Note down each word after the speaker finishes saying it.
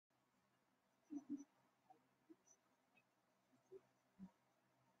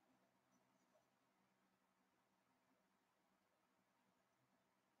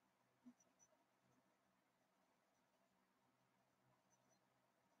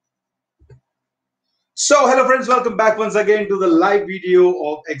Hello friends, welcome back once again to the live video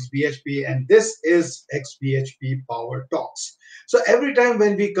of xBhp, and this is xBhp Power Talks. So every time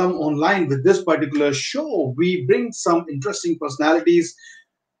when we come online with this particular show, we bring some interesting personalities,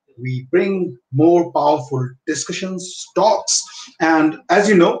 we bring more powerful discussions, talks, and as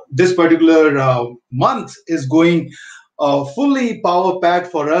you know, this particular month is going fully power packed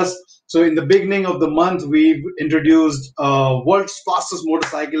for us. So in the beginning of the month, we've introduced world's fastest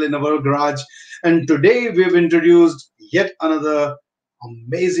motorcycle in our garage, and today we've introduced yet another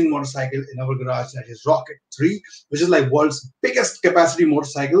amazing motorcycle in our garage, that is Rocket 3, which is like world's biggest capacity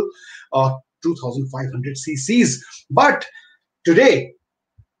motorcycle, 2500 cc's. But today,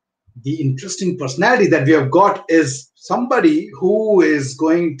 the interesting personality that we have got is somebody who is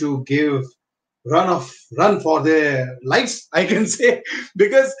going to give run for their lives, I can say,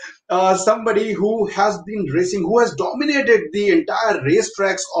 because somebody who has been racing, who has dominated the entire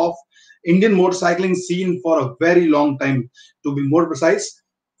racetracks of Indian motorcycling scene for a very long time, to be more precise,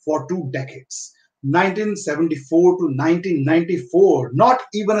 for 2 decades. 1974 to 1994, not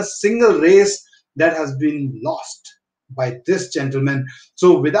even a single race that has been lost by this gentleman.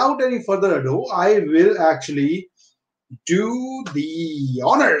 So without any further ado, I will actually do the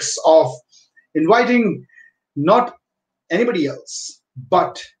honors of inviting not anybody else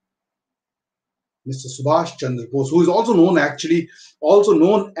but Mr. Subhash Chandra Bose, who is also known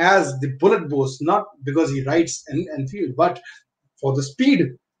as the Bullet Bose, not because he rides Enfield, but for the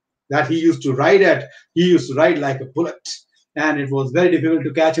speed that he used to ride at. He used to ride like a bullet, and it was very difficult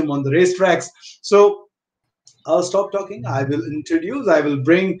to catch him on the racetracks. So I'll stop talking. I will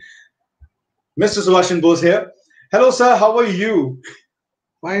bring Mr. Subhash Bose here. Hello, sir. How are you?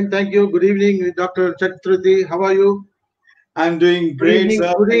 Fine, thank you. Good evening, Dr. Chakrathi. How are you? I'm doing great, good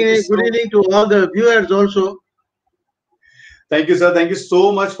evening, sir. Good evening to all the viewers also. Thank you, sir. Thank you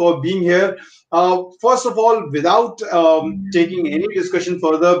so much for being here. First of all, without taking any discussion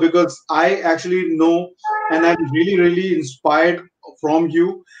further, because I actually know and I'm really, really inspired from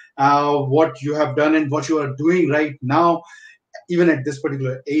you, what you have done and what you are doing right now, even at this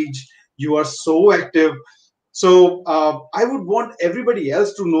particular age. You are so active. So I would want everybody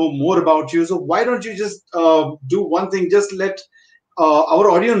else to know more about you. So why don't you just do one thing? Just let our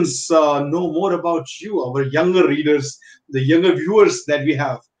audience know more about you, our younger readers, the younger viewers that we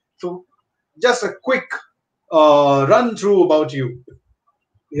have. So just a quick run through about you.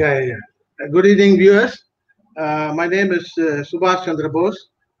 Yeah. Good evening, viewers. My name is Subhash Chandra Bose.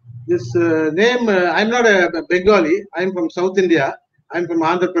 This name, I'm not a Bengali. I'm from South India. I'm from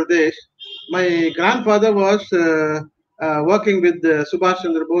Andhra Pradesh. My grandfather was working with Subhash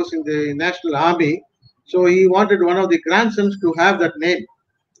Chandra Bose in the National Army. So he wanted one of the grandsons to have that name.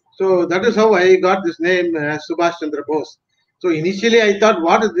 So that is how I got this name, Subhash Chandra Bose. So initially I thought,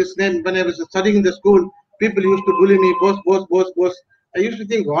 what is this name? When I was studying in the school, people used to bully me, Bose. I used to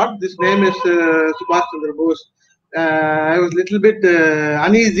think, what? This name is Subhash Chandra Bose. I was a little bit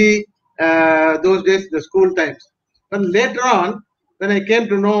uneasy those days, the school times. But later on, when I came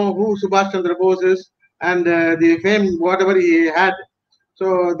to know who Subhash Chandra Bose is and the fame, whatever he had,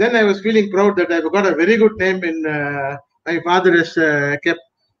 so then I was feeling proud that I've got a very good name in my father has kept.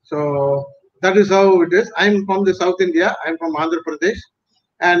 So that is how it is. I'm from the South India. I'm from Andhra Pradesh,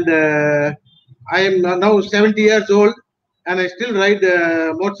 and I am now 70 years old, and I still ride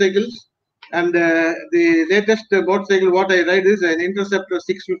motorcycles. And the latest motorcycle what I ride is an Interceptor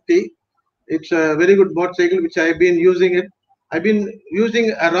 650. It's a very good motorcycle which I've been using it. I've been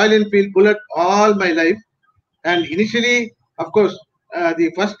using a Royal Enfield Bullet all my life, and initially, of course,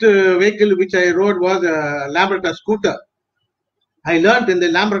 the first vehicle which I rode was a Lambretta scooter. I learned in the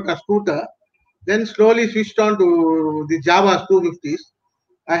Lambretta scooter, then slowly switched on to the Java's 250s.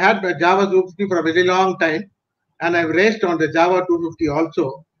 I had the Java 250 for a very long time, and I've raced on the Java 250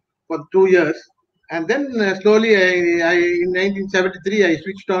 also for 2 years. And then slowly, in 1973, I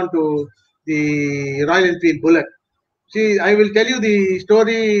switched on to the Royal Enfield Bullet. See, I will tell you the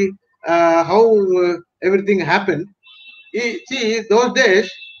story how everything happened. See, those days,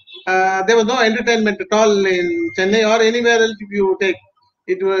 there was no entertainment at all in Chennai or anywhere else if you take.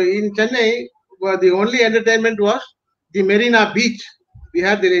 It was in Chennai, the only entertainment was the Marina Beach. We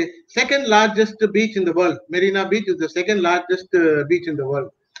had the second largest beach in the world. Marina Beach is the second largest beach in the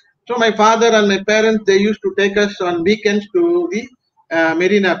world. So my father and my parents, they used to take us on weekends to the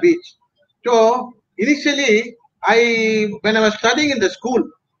Marina Beach. So initially, when I was studying in the school,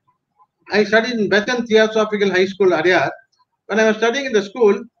 I studied in Bethan Theosophical High School, Adyar. When I was studying in the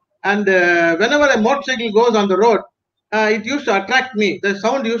school, and whenever a motorcycle goes on the road, it used to attract me. The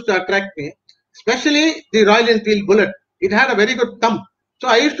sound used to attract me, especially the Royal Enfield Bullet. It had a very good thump. So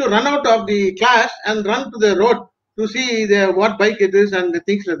I used to run out of the class and run to the road to see what bike it is and the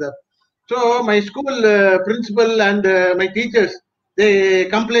things like that. So my school principal and my teachers, they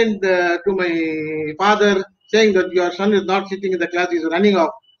complained to my father saying that your son is not sitting in the class, he's running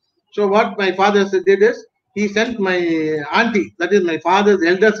off. So what my father did is he sent my auntie, that is my father's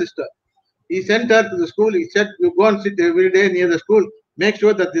elder sister. He sent her to the school. He said, "You go and sit every day near the school. Make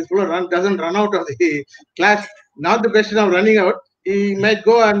sure that this fellow doesn't run out of the class." Not the question of running out. He might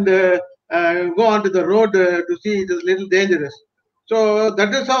go and go onto the road to see it is a little dangerous. So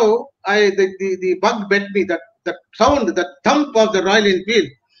that is how the bug bit me. That sound, that thump of the Royal Enfield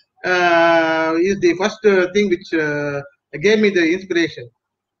is the first thing which gave me the inspiration.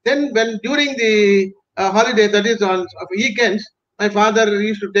 Then when during the holiday, that is on weekends, my father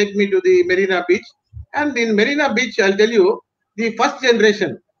used to take me to the Marina Beach. And in Marina Beach, I'll tell you, the first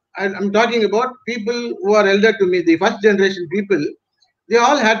generation, I'm talking about people who are elder to me, the first generation people, they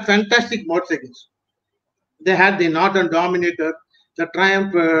all had fantastic motorcycles. They had the Norton Dominator, the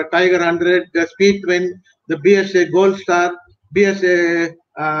Triumph Tiger 100, the Speed Twin, the BSA Gold Star, BSA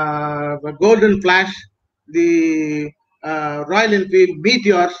Golden Flash, the Royal Enfield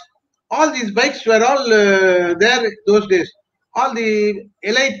Meteors. All these bikes were all there those days. All the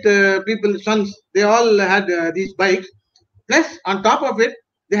elite people, sons, they all had these bikes. Plus, on top of it,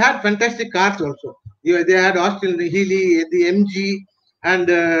 they had fantastic cars also. They had Austin Healey, the MG, and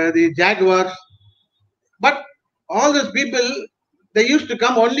the Jaguars. But all those people, they used to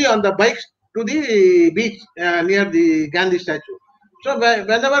come only on the bikes to the beach near the Gandhi statue. So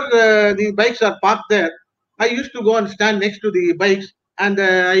whenever the bikes are parked there, I used to go and stand next to the bikes, and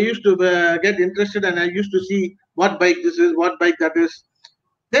I used to get interested, and I used to see what bike this is, what bike that is.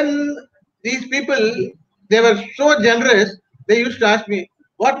 Then these people, they were so generous. They used to ask me,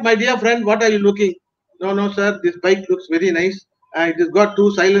 "What, my dear friend? What are you looking?" No, no, sir. This bike looks very nice. It has got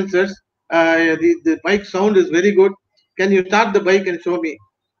two silencers. The bike sound is very good. Can you start the bike and show me?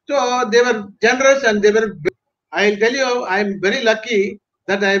 So they were generous, and they were. I'll tell you, I'm very lucky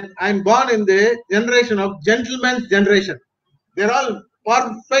that I'm born in the generation of gentleman's generation. They're all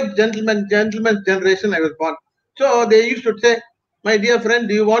perfect gentleman's generation. I was born. So they used to say, "My dear friend,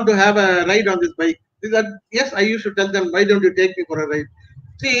 do you want to have a ride on this bike?" They said, "Yes." I used to tell them, "Why don't you take me for a ride?"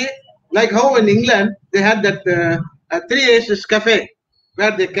 See, like how in England they had that Three Aces Cafe,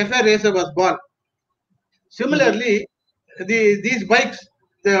 where the cafe racer was born. Similarly, these bikes,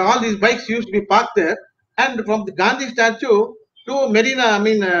 all these bikes used to be parked there, and from the Gandhi statue to Marina,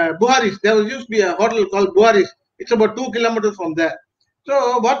 Buharis, there was used to be a hotel called Buharis. It's about 2 kilometers from there.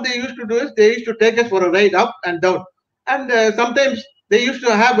 So what they used to do is they used to take us for a ride up and down, and sometimes they used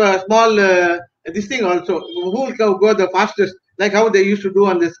to have a small this thing also. Who will go the fastest? Like how they used to do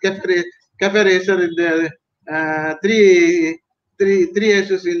on this cafe racer in the three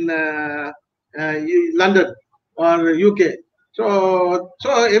aces in London or UK. So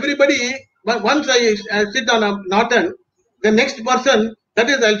everybody, but once I sit on a Norton, the next person, that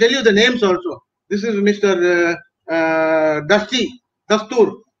is, I'll tell you the names also. This is Mr.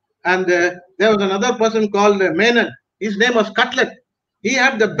 Dastur, and there was another person called Menon. His name was Cutlet. He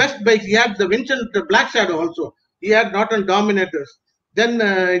had the best bikes. He had the Vincent Black Shadow also. He had Norton Dominators. Then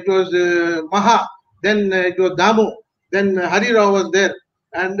it was Maha. Then it was Damu. Then Hari Rao was there.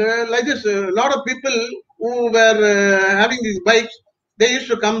 And like this, a lot of people who were having these bikes, they used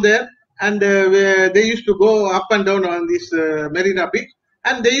to come there, and they used to go up and down on this Marina Beach,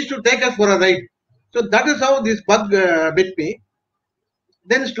 and they used to take us for a ride. So that is how this bug bit me.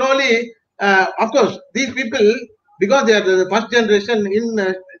 Then slowly, of course, these people, because they are the first generation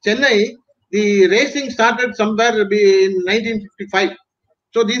in Chennai, the racing started somewhere in 1955.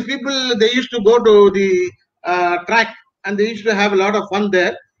 So these people, they used to go to the track, and they used to have a lot of fun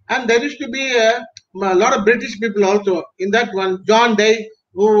there. And there used to be a lot of British people also. In that one, John Day,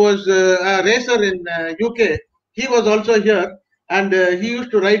 who was a racer in UK, he was also here, and he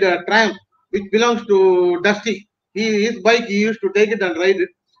used to ride a Triumph, which belongs to Dusty. His bike, he used to take it and ride it.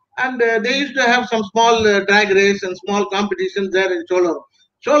 And they used to have some small drag race and small competitions there in Cholaram.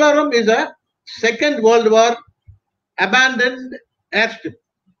 Cholaram is a Second World War abandoned airstrip.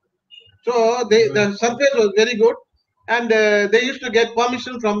 So the surface was very good, and they used to get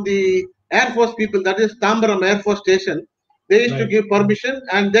permission from the Air Force people, that is Tambaram Air Force Station. They used to give permission,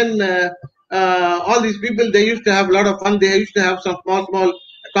 and then all these people, they used to have a lot of fun. They used to have some small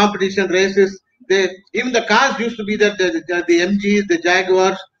competition races. Even the cars used to be there, the MGs, the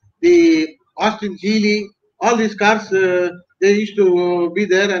Jaguars, the Austin Healey, all these cars, they used to be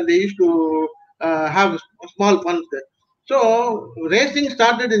there, and they used to have small fun there. So racing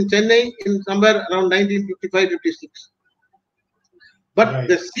started in Chennai in somewhere around 1955-56. But Right.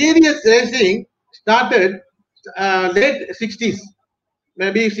 the serious racing started late 60s,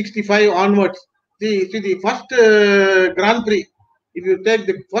 maybe 65 onwards. See the first Grand Prix, if you take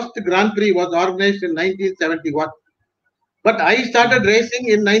the first Grand Prix was organized in 1971. But I started racing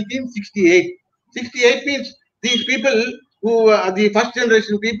in 1968. 68 means these people who are the first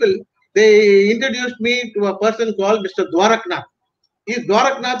generation people, they introduced me to a person called Mr. Dwaraknath.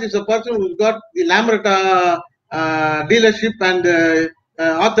 Dwaraknath is a person who's got the Lamrata dealership and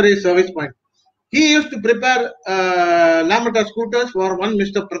authorized service point. He used to prepare Lamrata scooters for one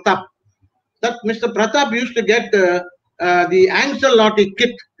Mr. Pratap. That Mr. Pratap used to get the Ancelotti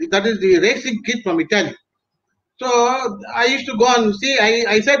kit, that is the racing kit from Italy. So I used to go and see.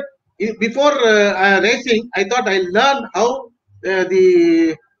 I said before racing, I thought I learned how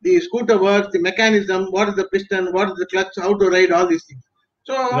the scooter works, the mechanism, what is the piston, what is the clutch, how to ride, all these things.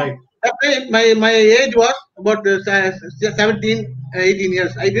 So Right. that time my age was about 17, 18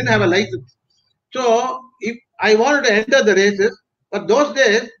 years. I didn't have a license. So if I wanted to enter the races, but those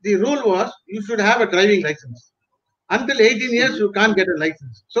days the rule was you should have a driving license. Until 18 years, you can't get a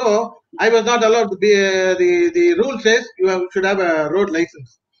license. So I was not allowed to be. The rule says should have a road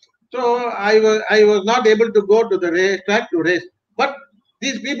license. So I was not able to go to the racetrack to race. But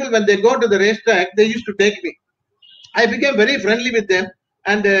these people, when they go to the racetrack, they used to take me. I became very friendly with them,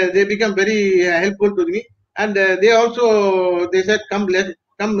 and they become very helpful to me. And they also they said, come,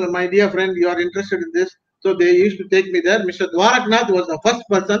 my dear friend, you are interested in this." So they used to take me there. Mr. Dwaraknath was the first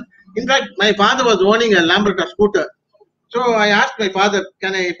person. In fact, my father was owning a Lambretta scooter. So I asked my father,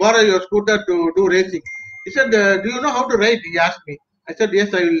 "Can I borrow your scooter to do racing?" He said, "Do you know how to ride?" He asked me. I said,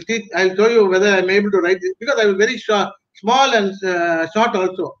 "Yes, I will teach. I'll show you whether I'm able to ride this because I was very short, small and short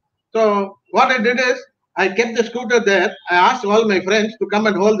also." So what I did is I kept the scooter there. I asked all my friends to come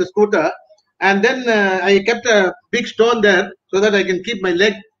and hold the scooter, and then I kept a big stone there so that I can keep my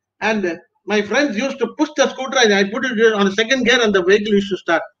leg. And my friends used to push the scooter, and I put it on second gear, and the vehicle used to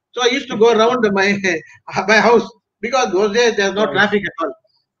start. So I used to go around my my house because those days there's no Right. traffic at all.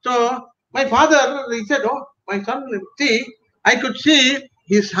 So my father, he said, "Oh, my son, see, I could see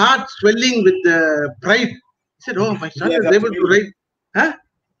his heart swelling with pride." He said, "Oh, my son Yes, is able to absolutely. ride." Huh?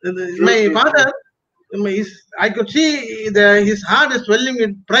 True, My true, true. father, I could see his heart is swelling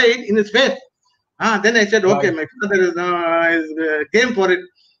with pride in his face. Then I said, "Okay, Right. my father is came for it."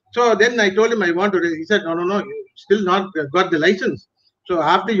 So then I told him I want to. He said, "No, no, no, you still not got the license. So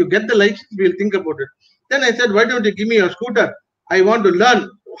after you get the license, we'll think about it." Then I said, "Why don't you give me your scooter? I want to learn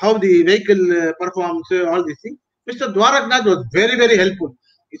how the vehicle performs, all these things." Mr. Dwaraknath was very, very helpful.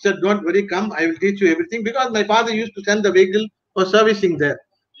 He said, "Don't worry, come, I will teach you everything," because my father used to send the vehicle for servicing there.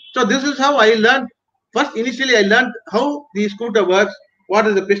 So this is how I learned. First, initially, I learned how the scooter works. What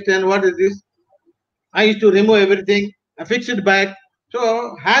is the piston? What is this? I used to remove everything, fix it back. So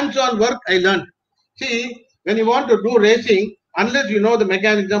hands-on work I learned. See, when you want to do racing, unless you know the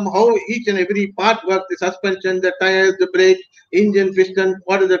mechanism, how each and every part works, the suspension, the tires, the brake, engine, piston,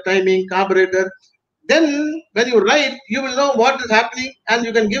 what is the timing, carburetor, then when you ride, you will know what is happening and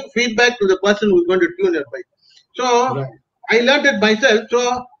you can give feedback to the person who's going to tune your bike. So Right. I learned it myself. So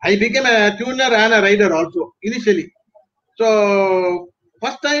I became a tuner and a rider also initially. So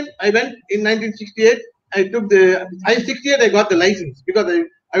first time I went in 1968. I took the I 68. I got the license because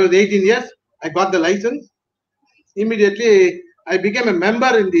I was 18 years. I got the license immediately. I became a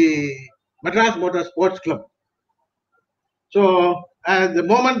member in the Madras Motor Sports Club. So at the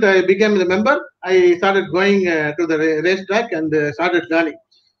moment I became the member, I started going to the racetrack and started learning.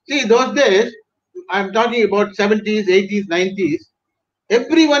 See, those days, I'm talking about 70s, 80s, 90s.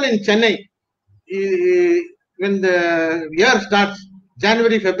 Everyone in Chennai, when the year starts,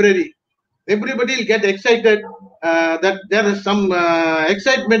 January, February, everybody will get excited that there is some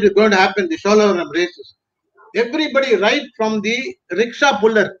excitement is going to happen, the Sholavaram races. Everybody, right from the rickshaw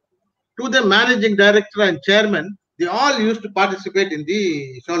puller to the managing director and chairman, they all used to participate in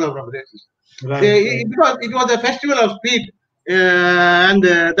the Sholavaram races. Right. Right. Because it was a festival of speed, and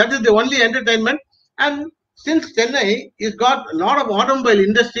that is the only entertainment. And since Chennai has got a lot of automobile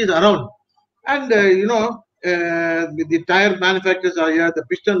industries around, and the tire manufacturers are here, the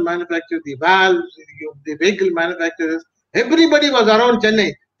piston manufacturers, the valves, the vehicle manufacturers, everybody was around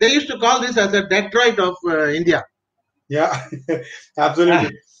Chennai. They used to call this as a Detroit of India. Yeah, Ah,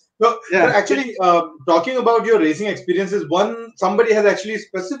 absolutely. So yeah. actually, talking about your racing experiences, one somebody has actually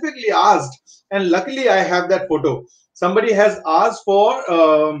specifically asked, and luckily I have that photo. Somebody has asked for.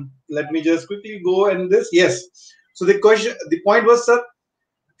 Let me just quickly go and this. Yes. So the question, the point was, sir,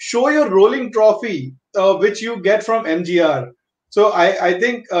 show your rolling trophy, which you get from MGR. So I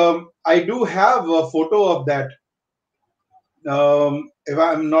think I do have a photo of that.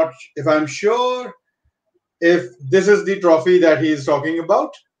 if I'm sure if this is the trophy that he is talking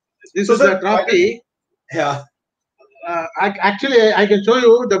about. This So, is the sir, trophy. yeah. Actually, I can show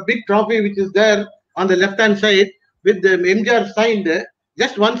you the big trophy which is there on the left hand side with the MGR signed.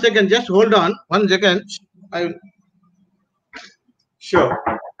 Just 1 second, just hold on 1 second. Sure.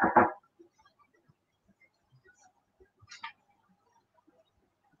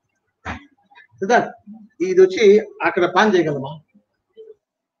 ఇది వచ్చి అక్కడ pan చేయగలమా?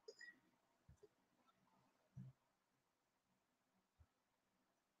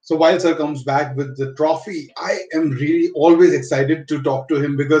 So while sir comes back with the trophy, I am really always excited to talk to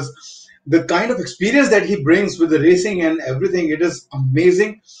him because the kind of experience that he brings with the racing and everything, it is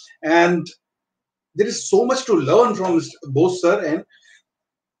amazing. And there is so much to learn from Bose sir. And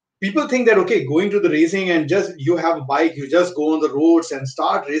people think that, okay, going to the racing and just you have a bike, you just go on the roads and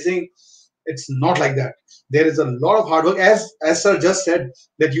start racing. It's not like that. There is a lot of hard work. As sir just said,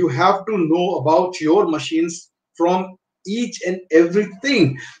 that you have to know about your machines from each and everything.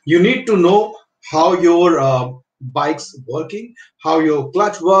 You need to know how your bike's working, how your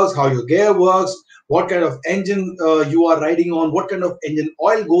clutch works, how your gear works, what kind of engine you are riding on, what kind of engine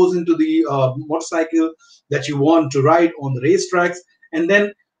oil goes into the motorcycle that you want to ride on the racetracks. And then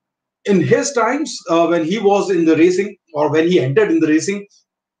in his times, when he was in the racing or when he entered in the racing,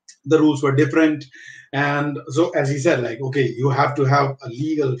 the rules were different. And so, as he said, like, okay, you have to have a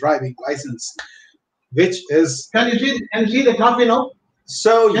legal driving license, which is. Can you see the trophy now?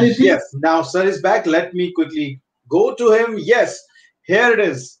 So, yes, now sir is back. Let me quickly go to him. Yes, here it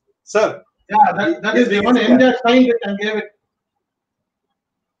is, sir. Yeah, that is the one. MJ signed it and gave it.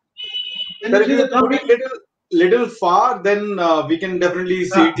 Can you see the trophy? Little far, then we can definitely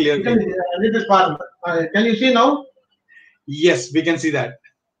see it clearly. Little far. Can you see now? Yes, we can see that.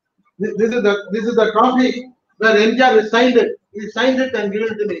 This is the trophy where MJ signed it. He signed it and given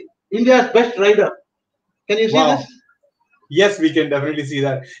it to me. India's best rider. Can you see this? Yes, we can definitely see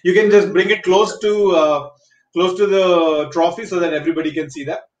that. You can just bring it close to the trophy so that everybody can see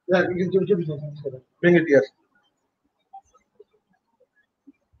that. Yeah, you can bring it here.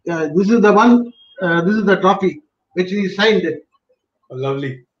 Yeah, this is the one. This is the trophy which he signed it. Oh,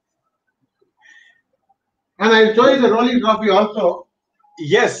 lovely. And I'll show you the rolling trophy also.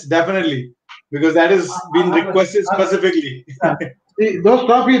 Yes, definitely, because that has been requested specifically. Those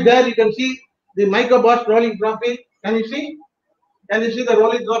trophies there, you can see the Michael Bosch rolling trophy. Can you see? Can you see the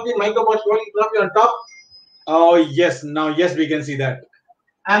rolling trophy, Michael Bosch rolling trophy on top? Oh yes, now yes, we can see that.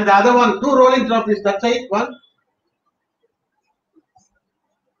 And the other one, 2 rolling trophies. That side, one.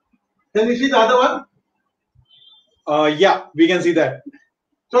 Can you see the other one? Yeah, we can see that.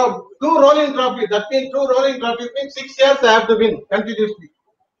 So 2 rolling trophies. That means 2 rolling trophies means 6 years I have to win continuously.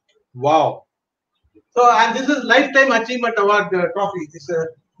 Wow. So and this is lifetime achievement award trophy.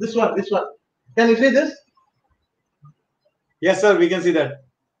 This one. Can you see this? Yes, sir. We can see that.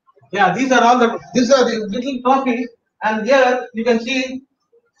 Yeah, these are the little trophies, and here you can see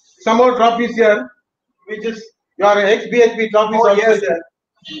some more trophies here, which is your xBhp trophies. Oh, yes.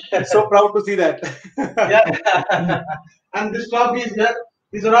 Here. So proud to see that. Yeah. And this trophy is here.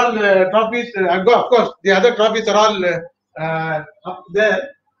 These are all trophies. Of course, the other trophies are all up there.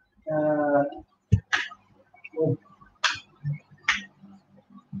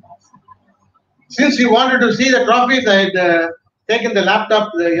 Since you wanted to see the trophies, I had taken the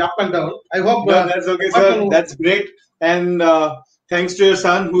laptop up and down. I hope that's okay, sir. That's great. And thanks to your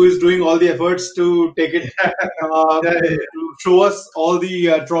son, who is doing all the efforts to take it, to show us all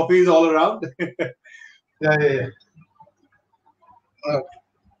the trophies all around. Yeah.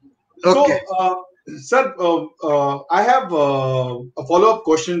 Okay. So, sir, I have a follow-up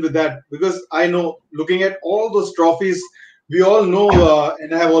question with that, because I know, looking at all those trophies, we all know,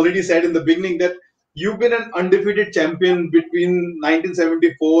 and I have already said in the beginning, that you've been an undefeated champion between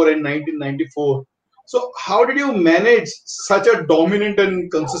 1974 and 1994. So how did you manage such a dominant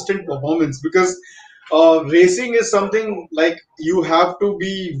and consistent performance? Because racing is something like you have to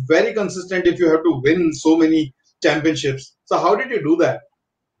be very consistent if you have to win so many championships. So how did you do that?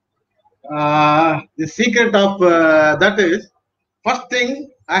 The secret of that is, first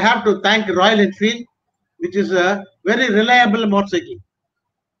thing, I have to thank Royal Enfield, which is a very reliable motorcycle.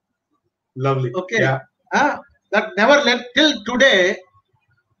 Lovely. Okay. Yeah. That never till today,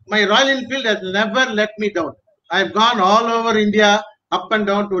 my Royal Enfield has never let me down. I've gone all over India, up and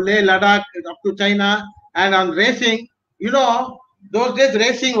down to Leh, Ladakh, up to China, and on racing, those days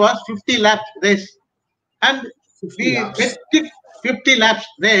racing was 50 laps race. And we 50 laps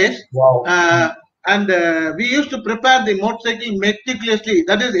race. Wow. And we used to prepare the motorcycle meticulously.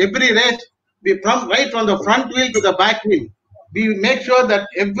 That is, every race, right from the front wheel to the back wheel. we make sure that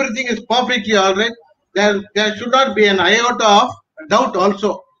everything is perfectly all right. There should not be an iota of doubt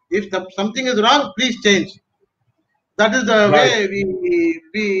also. If something is wrong, please change. That is the Right. way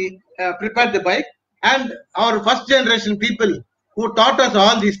we prepared the bike. And our first generation people who taught us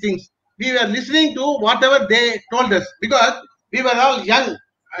all these things, we were listening to whatever they told us because we were all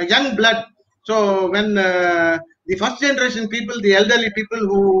young blood. So when the first generation people, the elderly people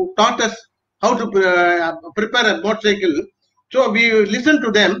who taught us how to prepare a motorcycle, so we listened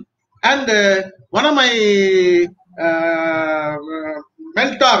to them. And one of my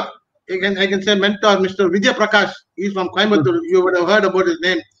mentor, I can say mentor, Mr. Vijay Prakash. He's from Coimbatore. You would have heard about his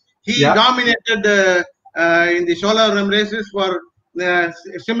name. He Yeah. dominated in the Solaram races for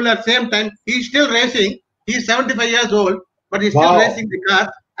similar same time. He's still racing. He's 75 years old, but he's still Wow. racing the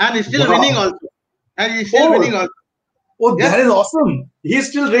car and he's still Wow. winning also. And he's still winning also. Oh, Yes. that is awesome. He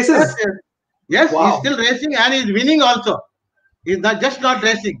still races. Yes, yes. Yes, Wow. he's still racing and he's winning also. He's not just not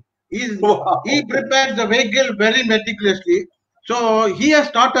racing. Wow. He prepares the vehicle very meticulously. So he has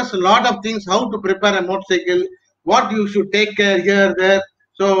taught us a lot of things, how to prepare a motorcycle, what you should take care here, there.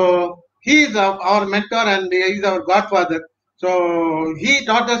 So he is our mentor and he is our godfather. So he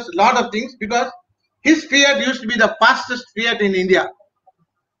taught us a lot of things because his Fiat used to be the fastest Fiat in India.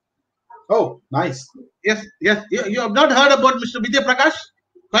 Oh, nice. Yes, yes. You have not heard about Mr. Vijay Prakash?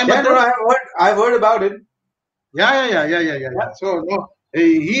 Yeah, no, Coimbatore? I've heard about it. Yeah. So no,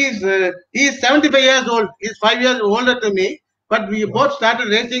 he's 75 years old. He's 5 years older to me. But we both started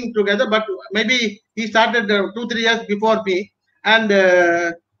racing together. But maybe he started 2-3 years before me, and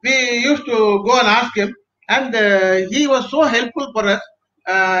we used to go and ask him, and he was so helpful for us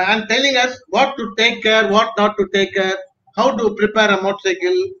and telling us what to take care, what not to take care, how to prepare a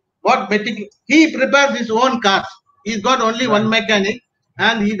motorcycle, what material. He prepares his own cars. He's got only one mechanic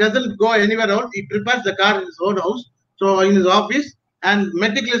and he doesn't go anywhere else. He prepares the car in his own house, so in his office, and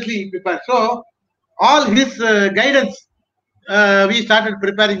meticulously he prepares. So all his guidance, we started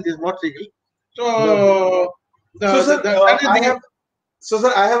preparing this motorcycle. So, So, sir, that is I the have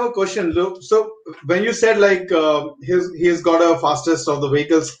sir, I have a question. Look, so when you said like he's got a fastest of the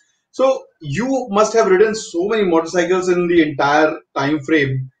vehicles, so you must have ridden so many motorcycles in the entire time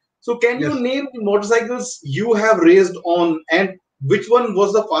frame. So can you yes. name the motorcycles you have raced on, and which one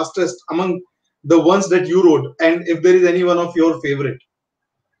was the fastest among the ones that you rode, and if there is any one of your favorite?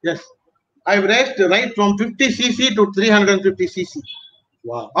 Yes, I've raced right from 50cc to 350cc.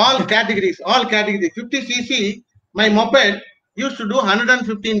 Wow. All categories. 50cc, my moped used to do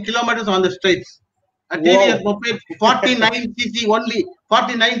 115 kilometers on the straights. A TVS Wow. moped, 49cc only.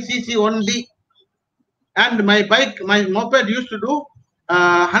 49cc only. And my moped used to do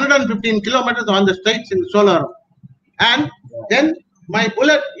 115 kilometers on the straights in solar. And then my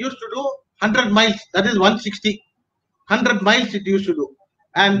bullet used to do 100 miles. That is 160. 100 miles it used to do.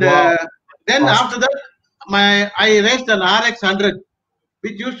 And Wow. then Fast. after that, I raced an RX 100,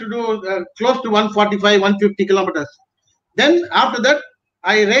 which used to do close to 145, 150 kilometers. Then after that,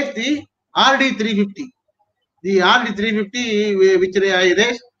 I raced the RD 350. The RD 350, which I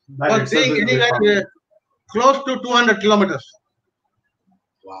raced, That was itself doing is a big anywhere fun. close to 200 kilometers.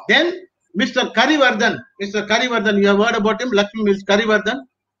 Wow. Then Mr. Karivardhan, you have heard about him, Lakshmi Mills Karivardhan,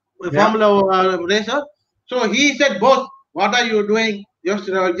 Yeah. Formula racer. So he said, boss, what are you doing?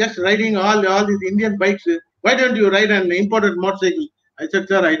 Just riding all these Indian bikes. Why don't you ride an imported motorcycle? I said,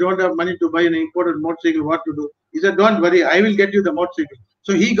 sir, I don't have money to buy an imported motorcycle. What to do? He said, don't worry, I will get you the motorcycle.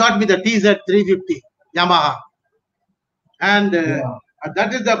 So he got me the TZ 350 Yamaha. And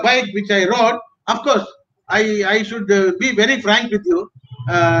that is the bike which I rode. Of course, I should be very frank with you.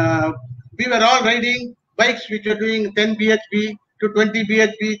 We were all riding bikes which were doing 10 bhp to 20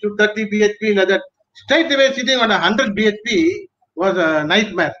 bhp to 30 bhp like that. Straight away sitting on 100 bhp was a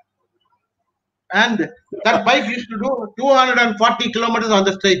nightmare. And that bike used to do 240 kilometers on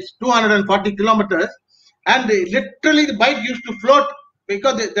the straights, 240 kilometers. And literally the bike used to float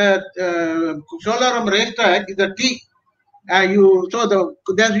because the Solaram racetrack is a T.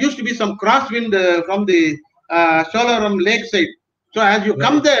 There used to be some crosswind from the Solaram lake side. So as you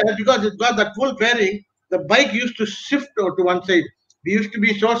come there, because it's got that full fairing, the bike used to shift to one side. We used to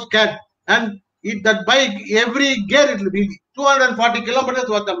be so scared. And that bike, every gear it will be 240 kilometers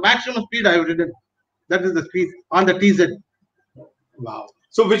was the maximum speed I have ridden. That is the speed on the TZ. Wow.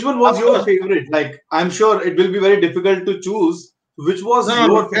 So which one was Of your course. favorite? Like, I'm sure it will be very difficult to choose. Which was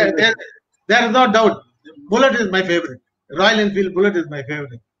your favorite? There is no doubt. Bullet is my favorite. Royal Enfield Bullet is my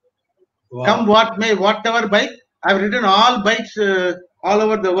favorite. Wow. Come what may, whatever bike, I've ridden all bikes all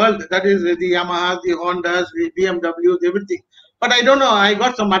over the world. That is the Yamaha, the Hondas, the BMWs, everything. But I don't know, I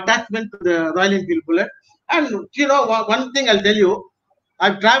got some attachment to the Royal Enfield Bullet. And you know, one thing I'll tell you,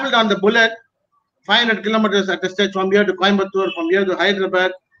 I've traveled on the Bullet 500 kilometers at a stretch from here to Coimbatore, from here to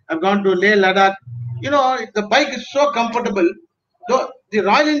Hyderabad. I've gone to Leh, Ladakh. You know, the bike is so comfortable. Though the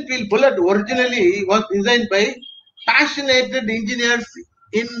Royal Enfield Bullet originally was designed by passionate engineers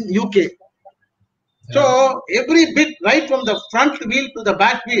in UK. So every bit, right from the front wheel to the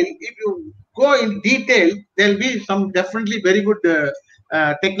back wheel, if you go in detail, there'll be some definitely very good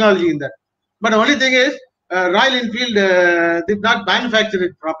technology in that. But the only thing is, Royal Enfield did not manufacture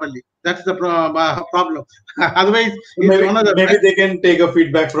it properly. That's the problem. Otherwise, it's one of the maybe they can take a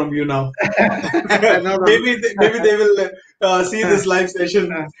feedback from you now. no, no, maybe they will see this live session.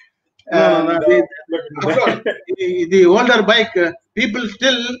 no. Of course, the older bike, people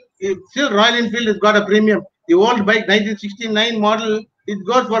still Royal Enfield has got a premium. The old bike, 1969 model, it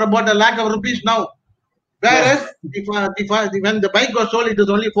goes for about ₹1,00,000 now. Whereas when the bike was sold, it was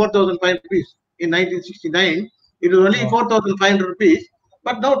only 4,500 rupees. In 1969, it was only 4,500 rupees.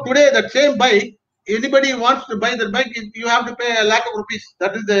 But now today, that same bike, anybody wants to buy the bike, you have to pay ₹1,00,000.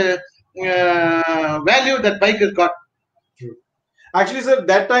 That is the value that bike has got. Actually, sir,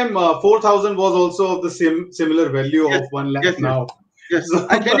 that time 4,000 was also of the similar value of 1 lakh now. Yes,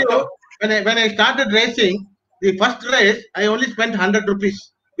 I tell you, when I started racing, the first race I only spent 100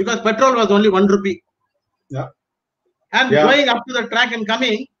 rupees because petrol was only 1 rupee. Yeah. And going up to the track and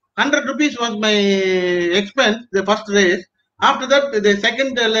coming, 100 rupees was my expense the first race. After that, the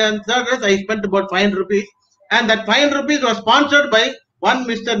second and third race, I spent about 500 rupees. And that 500 rupees was sponsored by one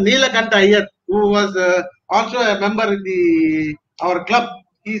Mr. Neelakanta Iyer, who was also a member in our club.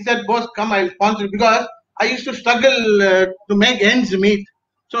 He said, "Boss, come, I'll sponsor you," because I used to struggle to make ends meet.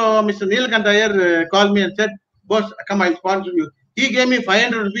 So Mr. Neelakanta Iyer called me and said, "Boss, come, I'll sponsor you." He gave me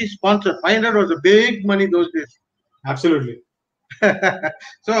 500 rupees sponsor. 500 was a big money those days. Absolutely.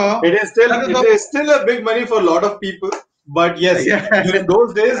 So it is still a big money for a lot of people. But yes, during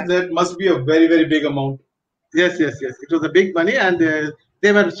those days, that must be a very, very big amount. Yes. It was a big money, and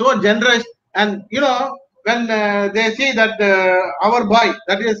they were so generous. And you know, when they see that our boy,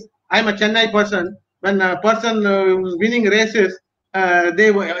 that is, I'm a Chennai person. When a person was winning races,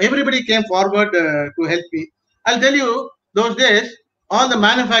 everybody came forward to help me. I'll tell you, those days, all the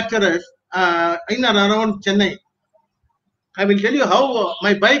manufacturers in and around Chennai. I will tell you how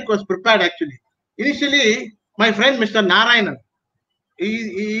my bike was prepared actually. Initially, my friend Mr. Narayanan,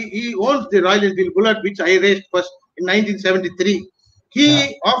 he owns the Royal Enfield Bullet, which I raced first in 1973.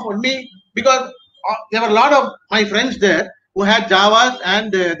 He offered me, because there were a lot of my friends there who had Javas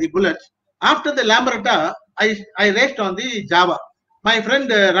and the Bullets. After the Lambretta, I raced on the Java. My friend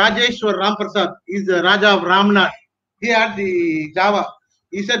Rajeshwar Ramprasad is the Raja of Ramnath. He had the Java.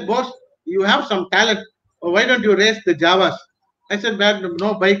 He said, "Boss, you have some talent. Why don't you race the Javas?" I said,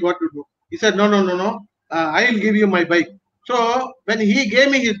 "No bike, what to do?" He said, No. I'll give you my bike. So when he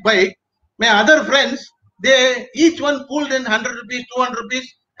gave me his bike, my other friends, they each one pulled in 100 rupees, 200 rupees,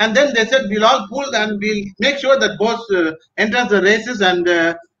 and then they said, "We'll all pull and we'll make sure that boss enters the races and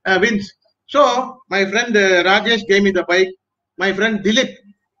wins." So my friend Rajesh gave me the bike. My friend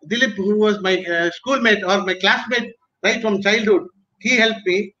Dilip, who was my schoolmate or my classmate right from childhood, he helped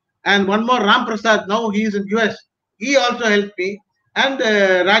me. And one more, Ram Prasad, now he is in US. He also helped me. And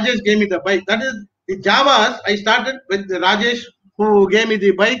Rajesh gave me the bike. That is the Javas. I started with Rajesh, who gave me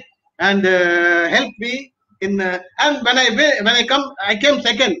the bike and helped me in. And when I came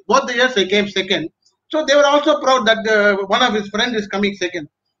second. Both the years I came second. So they were also proud that one of his friends is coming second.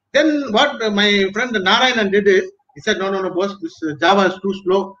 Then what my friend Narayanan did is, he said, no, boss, this Java is too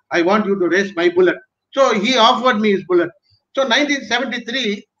slow. I want you to race my Bullet. So he offered me his Bullet. So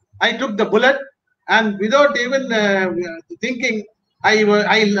 1973, I took the Bullet, and without even thinking, I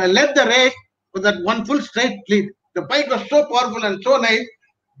led the race with that one full straight lead. The bike was so powerful and so nice.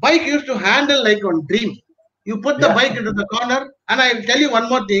 Bike used to handle like on dream. You put the bike into the corner, and I will tell you one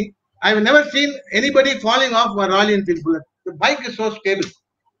more thing. I've never seen anybody falling off a Royal Enfield Bullet. The bike is so stable.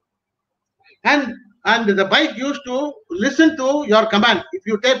 And the bike used to listen to your command. If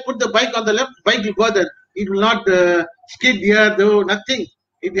you put the bike on the left, bike will go there. It will not skid here, though nothing.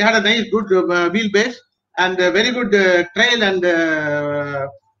 It had a nice, good wheelbase and a very good trail and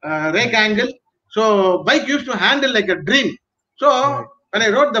rake angle. So bike used to handle like a dream. So when I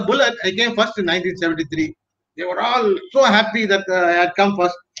rode the Bullet, I came first in 1973. They were all so happy that I had come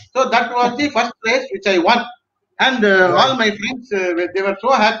first. So that was the first race which I won. And all my friends, they were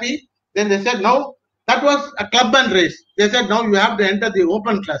so happy. Then they said, no, that was a club band race. They said, now you have to enter the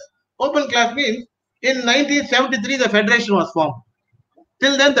open class. Open class means in 1973, the federation was formed.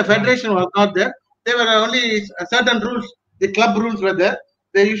 Till then, the federation was not there. There were only certain rules. The club rules were there.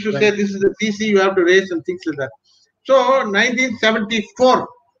 They used to say this is the CC you have to race and things like that. So 1974,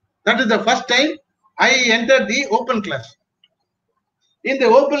 that is the first time I entered the open class. In the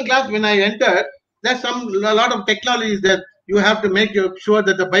open class, when I entered, there's a lot of technologies that you have to make sure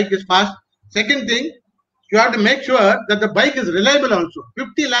that the bike is fast. Second thing, you have to make sure that the bike is reliable also.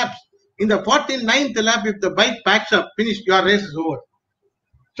 50 laps. In the 49th lap, if the bike packs up, finished, your race is over.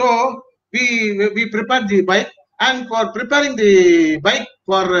 So we prepared the bike, and for preparing the bike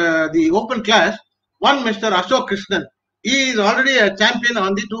for the open class, one Mr. Ashok Krishnan, he is already a champion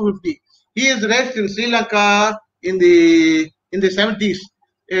on the 250. He is raced in Sri Lanka in the 70s.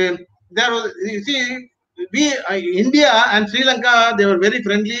 There was, you see, India and Sri Lanka, they were very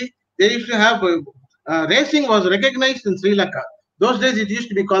friendly. They used to have racing was recognized in Sri Lanka. Those days it used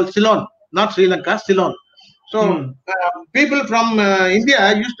to be called Ceylon, not Sri Lanka, Ceylon. So people from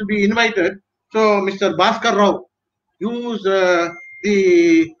India used to be invited. So Mr. Bhaskar Rao, he was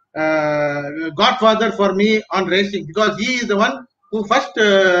the godfather for me on racing, because he is the one who first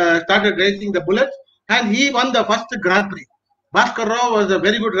started racing the bullets, and he won the first Grand Prix. Bhaskar Rao was a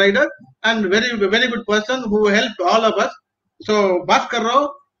very good rider and very good person who helped all of us. So Bhaskar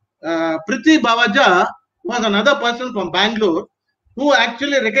Rao, Prithvi Bawaja was another person from Bangalore who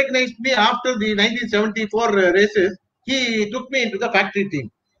actually recognized me after the 1974 races. He took me into the factory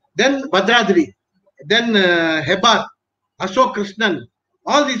team. Then Bhadradri, then Hebar, Ashok Krishnan,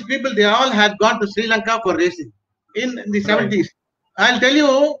 all these people, they all had gone to Sri Lanka for racing in the 70s. I'll tell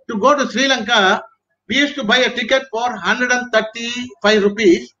you, to go to Sri Lanka, we used to buy a ticket for 135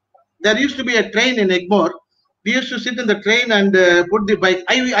 rupees. There used to be a train in Egmore. We used to sit in the train and put the bike.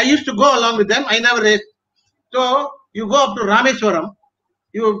 I used to go along with them. I never raced. So you go up to Rameswaram,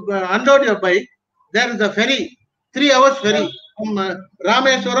 you unload your bike. There is a ferry, 3 hours ferry from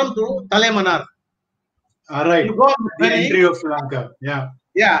Rameswaram to Talemanar. All right. You go on the ferry. Entry of Sri Lanka.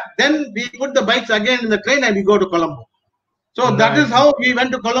 Yeah. Then we put the bikes again in the train and we go to Colombo. So that is how we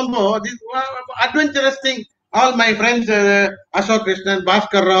went to Colombo. This adventurous thing. All my friends, Ashok Krishnan,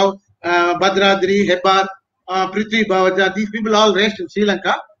 Bhaskar Rao, Bhadradri, Hebar, Prithvi Bawaja, these people all raced in Sri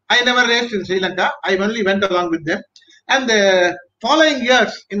Lanka. I never raced in Sri Lanka. I only went along with them. And the following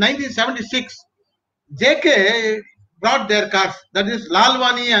years, in 1976, JK brought their cars. That is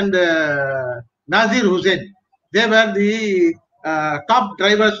Lalwani and Nazir Hussain. They were the top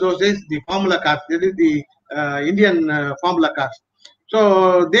drivers those days, the Formula cars. They did the Indian Formula cars.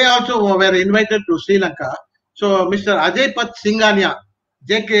 So they also were invited to Sri Lanka. So Mr. Ajaypat Singhania,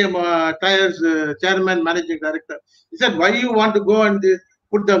 JK Tires chairman, managing director, he said, why you want to go and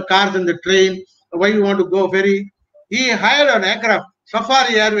put the cars in the train? Why you want to go ferry? He hired an aircraft,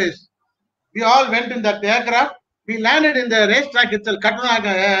 Safari Airways. We all went in that aircraft. We landed in the racetrack itself, Katanaga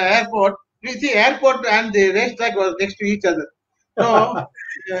airport. You see, airport and the racetrack was next to each other. So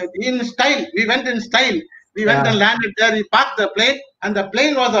in style, we went in style. We went and landed there. We parked the plane, and the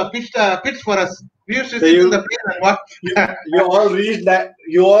plane was a pitch for us. We used to sit in the plane and watch. You all reached that.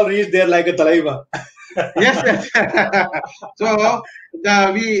 You all reached there like a talaiva. Yes. So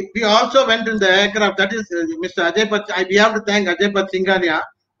we also went in the aircraft. That is Mr. Ajaypat. We have to thank Ajaypat Singhania,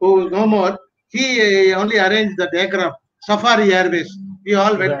 who is no more. He only arranged that aircraft, Safari Airways. We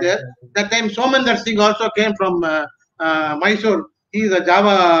all went there. That time Somender Singh also came from Mysore. He is a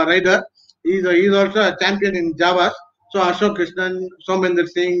Java rider. He is also a champion in Javas. So Ashok Krishnan, Somender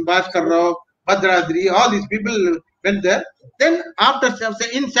Singh, Bhaskar Rao, Bhadradri, all these people went there. Then after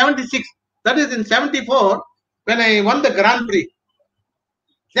in 76, that is in 74, when I won the Grand Prix,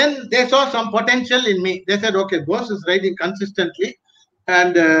 then they saw some potential in me. They said, okay, Bose is riding consistently.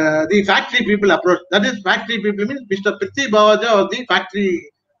 And the factory people approached. That is, factory people means Mr. Prithvi Bawaja was the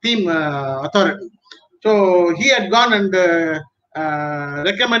factory team authority. So he had gone and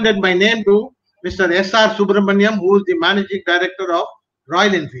recommended my name to Mr. S.R. Subramaniam, who is the managing director of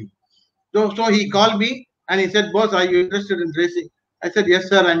Royal Enfield. So he called me and he said, Boss, are you interested in racing? I said, yes,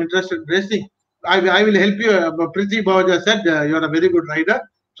 sir, I'm interested in racing. I will help you. Prithvi Bawaja said, you're a very good rider,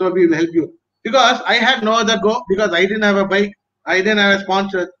 so we will help you. Because I had no other go, because I didn't have a bike, I didn't have a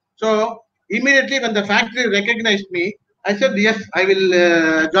sponsor. So immediately when the factory recognized me, I said, yes, I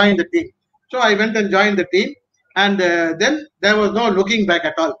will join the team. So I went and joined the team, and then there was no looking back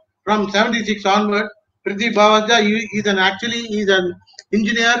at all. From 76 onward, Prithvi Bawaja, he's an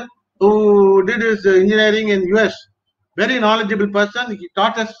engineer who did his engineering in US. Very knowledgeable person. He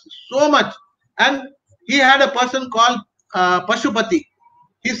taught us so much. And he had a person called Pashupati,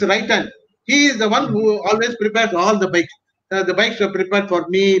 his right hand. He is the one who always prepares all the bikes. The bikes were prepared for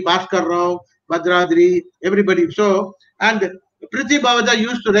me, Bhaskar Rao, Bhadradri, everybody. So, and Prithvi Bawaja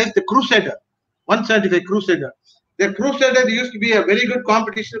used to race the Crusader, 175 Crusader. The Crusader used to be a very good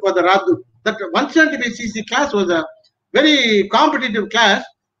competition for the Rajdoot. That 175cc class was a very competitive class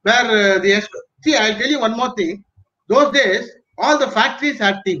where see, I'll tell you one more thing. Those days, all the factories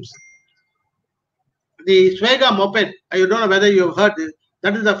had teams. The Swega moped, I don't know whether you have heard it.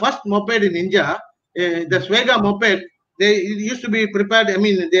 That is the first moped in India. The Swega moped, it used to be prepared. I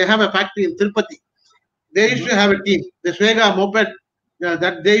mean, they have a factory in Tirupati. They used to have a team. The Swega moped,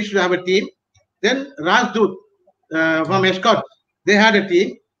 that they used to have a team. Then Rajdoot from Escort, they had a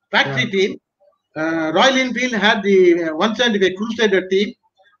team, factory team. Royal Enfield had the 175 Crusader team.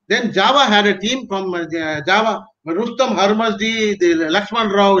 Then Java had a team from Java. Rustam Harmazdi, the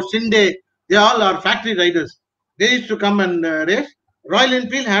Lakshman Rao, Shinde, they all are factory riders. They used to come and race. Royal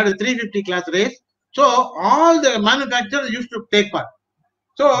Enfield had a 350 class race. So all the manufacturers used to take part.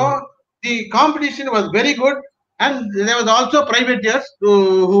 So the competition was very good, and there was also privateers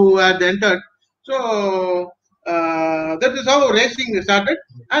who had entered. So that is how racing started.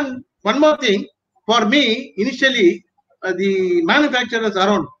 And one more thing, for me, initially, the manufacturers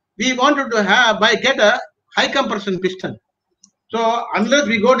around, we wanted to get a high compression piston. So unless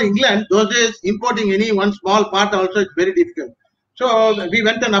we go to England, those days importing any one small part also is very difficult. So we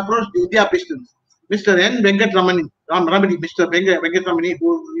went and approached India Pistons. Mr. N. Ramani, Mr. Ramani,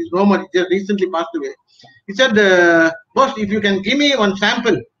 who is no more, just recently passed away. He said, boss, if you can give me one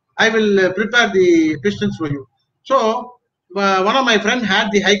sample, I will prepare the pistons for you. So one of my friends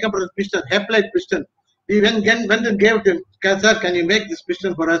had the high compression piston, Heplite piston. We went and gave it to him. Sir, can you make this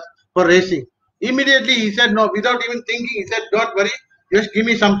piston for us for racing? Immediately he said no, without even thinking. He said, don't worry, just give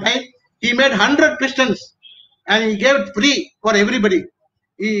me some time. He made 100 pistons and he gave it free for everybody.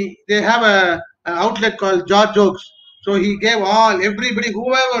 They have a outlet called George Oaks. So he gave everybody,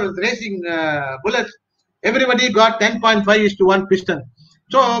 whoever is racing bullets, everybody got 10.5:1 piston.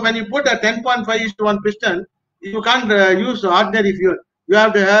 So when you put a 10.5:1 piston, you can't use ordinary fuel. You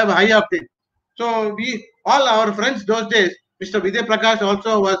have to have high octane. So all our friends those days, Mr. Vijay Prakash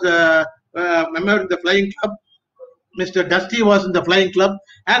also was a member of the flying club. Mr. Dusty was in the flying club.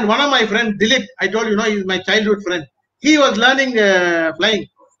 And one of my friends, Dilip, I told you, he's my childhood friend. He was learning flying.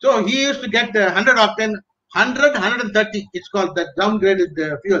 So he used to get 100 octane, 100, 130. It's called the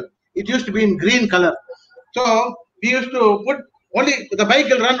downgraded fuel. It used to be in green color. So we used to put the bike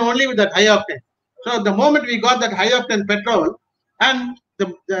will run only with that high octane. So the moment we got that high octane petrol, and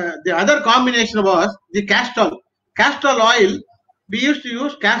the other combination was the Castrol. Castrol oil, we used to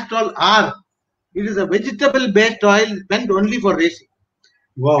use Castrol R. It is a vegetable-based oil meant only for racing.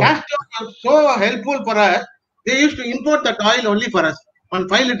 Wow. Castrol was so helpful for us. They used to import that oil only for us on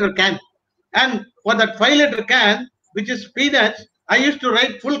 5-liter can. And for that 5-liter can, which is peanuts, I used to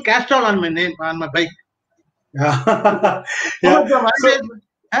write full Castrol on my name on my bike. Yeah.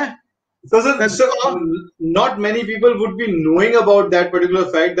 So not many people would be knowing about that particular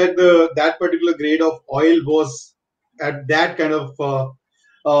fact that that particular grade of oil was at that kind of level.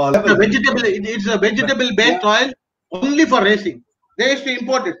 It's a vegetable-based oil only for racing. They used to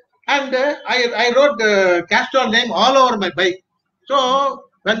import it, and I wrote the Castrol name all over my bike. So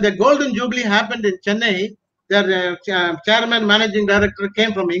when the Golden Jubilee happened in Chennai, their chairman, managing director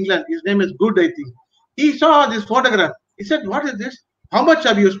came from England. His name is Good, I think. He saw this photograph. He said, "What is this? How much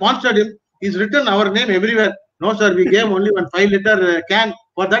have you sponsored him? He's written our name everywhere." No, sir, we gave only one 5-liter can.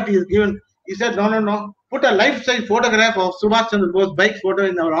 For that, he's given. He said, no. Put a life-size photograph of Subhash Chandra Bose bike photo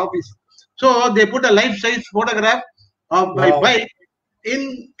in our office. So they put a life-size photograph of my bike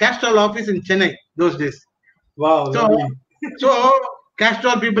in Castrol office in Chennai those days. Wow. So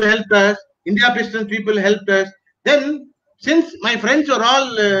Castrol people helped us. India Pistons people helped us. Then, since my friends were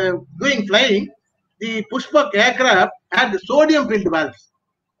all doing flying, the Pushpak aircraft had sodium-filled valves.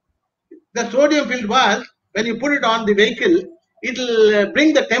 The sodium-filled valves, when you put it on the vehicle, it will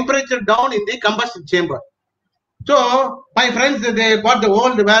bring the temperature down in the combustion chamber. So my friends, they bought the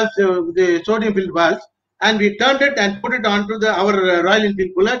old valves, the sodium-filled valves, and we turned it and put it onto our Royal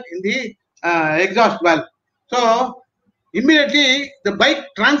Enfield Bullet in the exhaust valve. So immediately the bike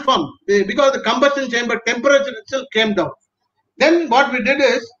transformed because the combustion chamber temperature itself came down. Then what we did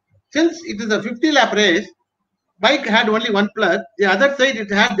is, since it is a 50-lap race, bike had only one plug. The other side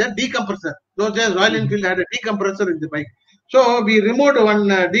it had the decompressor. Those days Royal Enfield had a decompressor in the bike. So we removed one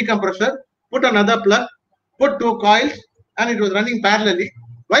decompressor, put another plug, put 2 coils, and it was running parallelly.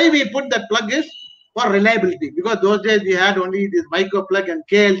 Why we put that plug is for reliability, because those days we had only this micro plug and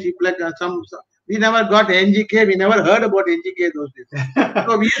KLC plug and some. We never got NGK. We never heard about NGK those days.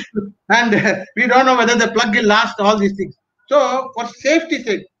 So we used to, and we don't know whether the plug will last. All these things. So for safety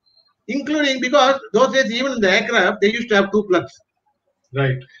sake, including because those days even in the aircraft they used to have 2 plugs.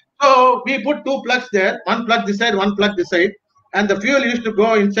 Right. So we put two plugs there, one plug this side, one plug this side, and the fuel used to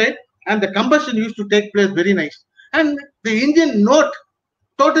go inside, and the combustion used to take place very nice. And the engine note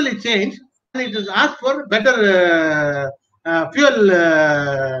totally changed, and it is asked for better fuel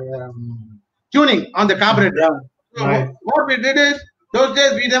tuning on the carburetor. Yeah. So Right. what we did is, those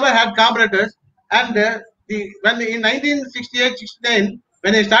days we never had carburetors, and when in 1968-69,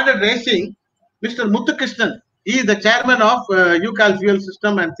 when I started racing, Mr. Muthukrishnan, he is the chairman of UCAL fuel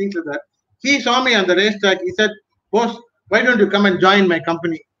system and things like that. He saw me on the racetrack. He said, "Boss, why don't you come and join my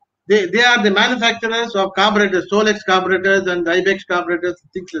company? They are the manufacturers of carburetors, Solex carburetors and Ibex carburetors,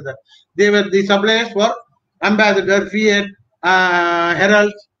 things like that. They were the suppliers for Ambassador, Fiat,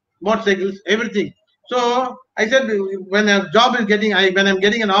 Herald, motorcycles, everything." So I said, when a job is getting, when I'm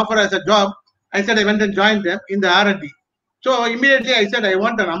getting an offer as a job, I said I went and joined them in the R&D. So immediately I said I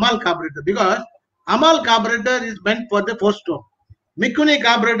want an Amal carburetor, because Amal carburetor is meant for the 4-stroke. Mikuni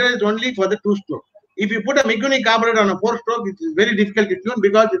carburetor is only for the 2-stroke. If you put a Mikuni carburetor on a 4-stroke, it is very difficult to tune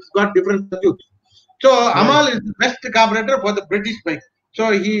because it's got different circuits. So Amal is the best carburetor for the British bike.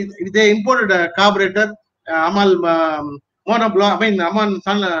 So they imported a carburetor, Amal monoblock, Amal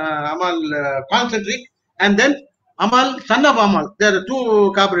concentric, and then Amal, son of Amal. There are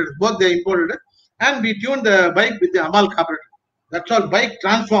two carburetors, both they imported it, and we tuned the bike with the Amal carburetor. That's all. Bike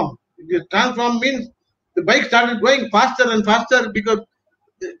transform. The transform means the bike started going faster and faster, because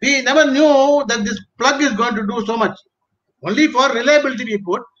we never knew that this plug is going to do so much. Only for reliability we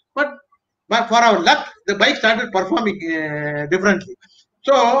put, but for our luck, the bike started performing differently.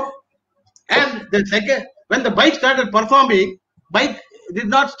 So, and the second, when the bike started performing, bike did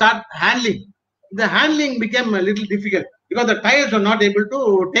not start handling. The handling became a little difficult because the tires were not able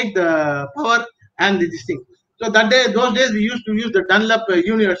to take the power and this thing. So those days we used to use the Dunlop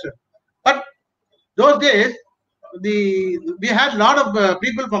Universal. But those days, we had a lot of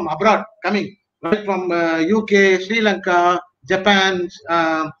people from abroad coming, right, from UK, Sri Lanka, Japan,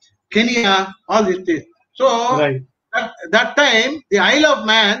 Kenya, all these things. So Right. that time, the Isle of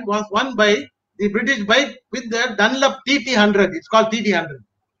Man was won by the British bike with the Dunlop TT100. It's called TT100.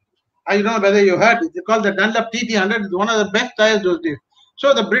 I don't know whether you heard it. It's called the Dunlop TT100. It's one of the best tires those days.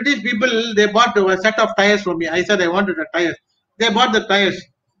 So the British people, they bought a set of tires for me. I said I wanted a tire. They bought the tires.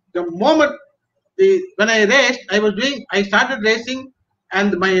 The moment when I raced, I started racing,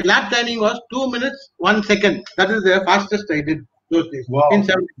 and my lap timing was 2 minutes 1 second. That is the fastest I did those days. Wow. In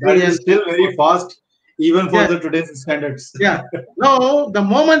That is still very fast, even for the today's standards. Yeah. Now, the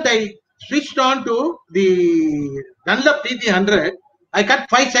moment I switched on to the Dunlop TT100, I cut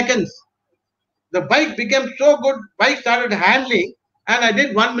 5 seconds. The bike became so good, bike started handling, and I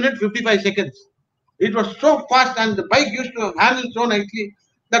did 1 minute 55 seconds. It was so fast, and the bike used to handle so nicely.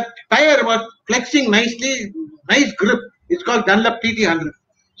 The tire was flexing nicely, nice grip. It's called Dunlop TT100.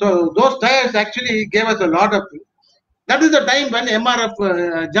 So those tires actually gave us a lot of things. That is the time when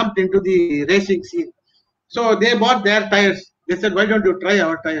MRF jumped into the racing scene. So they bought their tires. They said, "Why don't you try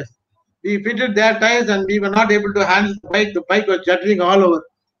our tires?" We fitted their tires, and we were not able to handle the bike. The bike was juddering all over.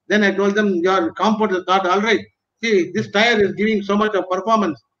 Then I told them, "Your comfort is not all right. See, this tire is giving so much of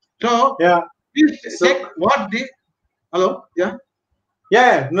performance." So Yeah. please So- check what the hello, yeah.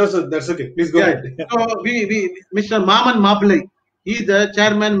 Yeah. No, sir. That's okay. Please go ahead. So Mr. Maman Maplay, he is the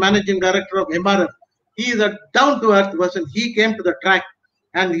chairman, managing director of MRF. He is a down-to-earth person. He came to the track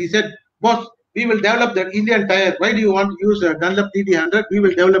and he said, "Boss, we will develop the Indian tire. Why do you want to use a Dunlop TT100? We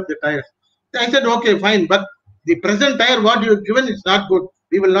will develop the tires." I said, "Okay, fine, but the present tire what you have given is not good.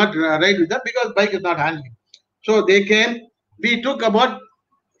 We will not ride with that because bike is not handling." So they came. We took about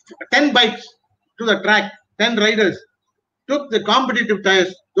 10 bikes to the track, 10 riders. Took the competitive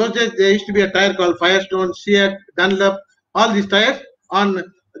tires. Those days there used to be a tire called Firestone, Seat, Dunlop, all these tires. On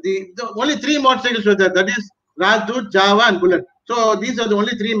the only 3 motorcycles were there. That is Rajdoot, Java, and Bullet. So these are the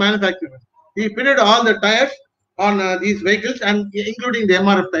only 3 manufacturers. We fitted all the tires on these vehicles, and including the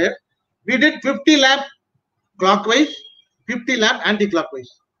MRF tires. We did 50 lap clockwise, 50 lap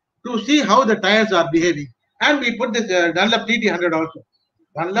anti-clockwise to see how the tires are behaving. And we put this Dunlop TT100 also.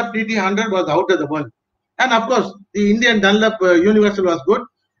 Dunlop TT100 was out of the world. And of course, the Indian Dunlop Universal was good,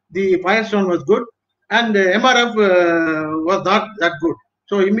 the Firestone was good, and MRF was not that good.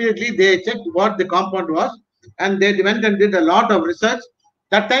 So immediately they checked what the compound was, and they went and did a lot of research.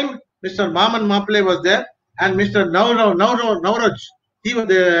 That time, Mr. Maman Maple was there, and Mr. Nauraj, he was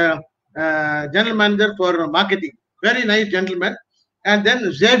the general manager for marketing. Very nice gentleman. And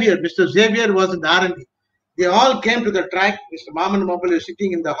then Xavier, Mr. Xavier was in the R&D. They all came to the track. Mr. Maman Maple is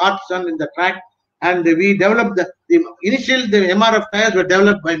sitting in the hot sun in the track. And we developed the MRF tires were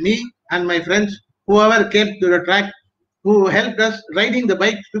developed by me and my friends, whoever came to the track. who helped us riding the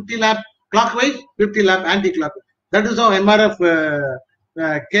bike 50 lap clockwise, 50 lap anti-clockwise. That is how MRF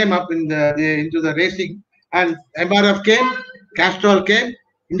came up into the racing. And MRF came, Castrol came,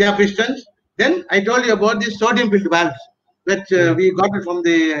 India Pistons. Then I told you about the sodium filled valves, which we got it from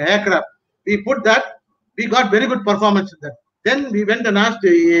the aircraft. We put that, we got very good performance in that. Then we went and asked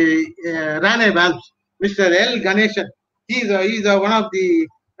Rane Valves, Mr. L. Ganeshan. He's one of the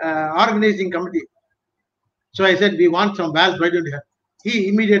organizing committee. So I said, we want some valves. Why don't you have? He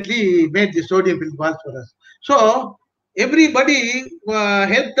immediately made the sodium filled valves for us. So everybody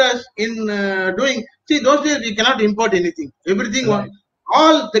helped us in doing. See, those days we cannot import anything. Everything was,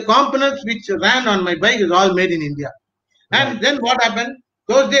 all the components which ran on my bike is all made in India. And then what happened?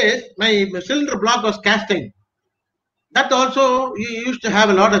 Those days my cylinder block was cast iron. That also used to have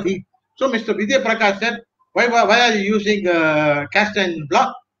a lot of heat. So Mr. Vidya Prakash said, why are you using cast iron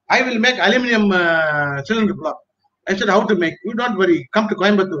block? I will make aluminum cylinder block. I said, how to make? You don't worry. Come to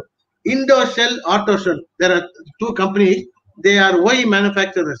Coimbatore. Indo-Shell, Auto-Shell. There are two companies. They are OE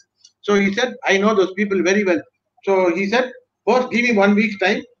manufacturers. So he said, I know those people very well. So he said, boss, give me 1 week's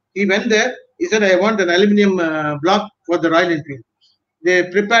time. He went there. He said, I want an aluminum block for the Royal Enfield. They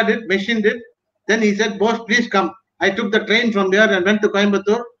prepared it, machined it. Then he said, boss, please come. I took the train from there and went to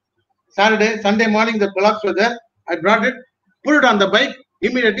Coimbatore. Sunday morning, the blocks were there. I brought it, put it on the bike.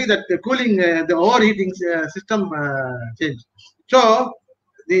 Immediately, that the cooling, the overheating system changed. So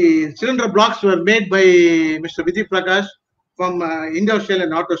the cylinder blocks were made by Mr. Vidya Prakash from Indo-Shell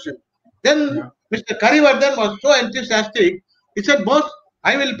and Auto-Shell. Then Mr. Karivardhan was so enthusiastic. He said, boss,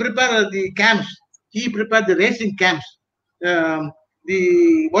 I will prepare the cams. He prepared the racing cams.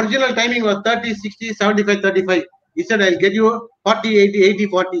 The original timing was 30, 60, 75, 35. He said, I'll get you 40, 80, 80,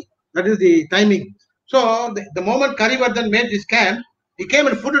 40. That is the timing. So the moment Karivardhan made this cam, he came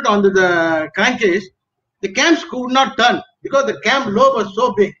and put it onto the crankcase. The cams could not turn because the cam lobe was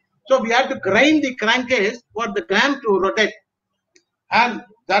so big. So we had to grind the crankcase for the cam to rotate. And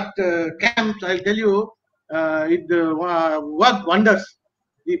that cams, I'll tell you, it worked wonders.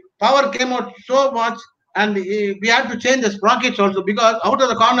 The power came out so much, and we had to change the sprockets also because out of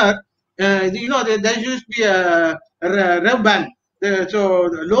the corner, there used to be a rev band. So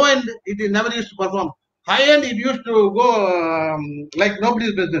low end, it never used to perform. High end, it used to go like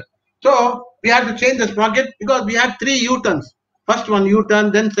nobody's business. So we had to change the sprocket because we had 3 U-turns. First one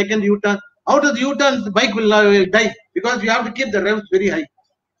U-turn, then second U-turn. Out of the U-turns, the bike will die because we have to keep the revs very high.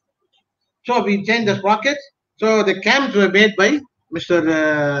 So we changed the sprockets. So the cams were made by Mr.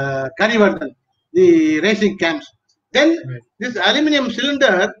 Karivardhan, the racing cams. Then this aluminum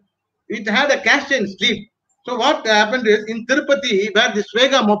cylinder, it had a cast iron sleeve. So what happened is in Tirupati, where the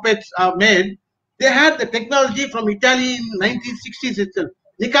Swega mopeds are made, they had the technology from Italy in 1960s itself,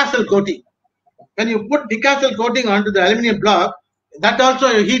 Nicastle coating. When you put Nicastle coating onto the aluminum block, that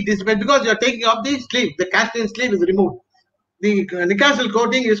also heat dissipates because you are taking off the sleeve. The cast iron sleeve is removed. The Nicastle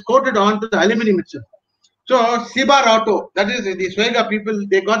coating is coated onto the aluminum itself. So Sibar Auto, that is the Swega people,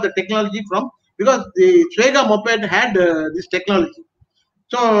 they got the technology from, because the Swega moped had this technology.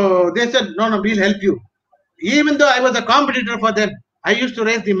 So they said, no, we'll help you. Even though I was a competitor for them, I used to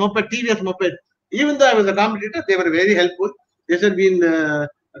race the moped, TVS moped. Even though I was a competitor, they were very helpful. They said, we'll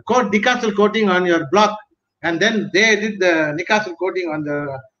coat Nicastle coating on your block. And then they did the Nicastle coating on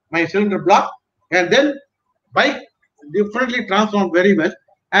my cylinder block. And then bike differently transformed very well.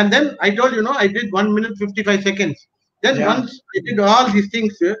 And then I told you, I did 1 minute 55 seconds. Then once I did all these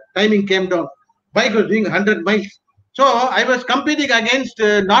things, timing came down. Bike was doing 100 miles. So I was competing against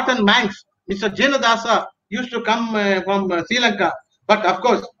Norton Manx. Mr. Jenadasa used to come from Sri Lanka. But of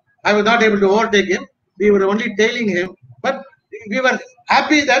course, I was not able to overtake him. We were only tailing him. But we were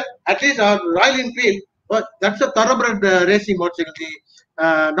happy that at least our Royal Enfield, that's a thoroughbred racing motorcycle,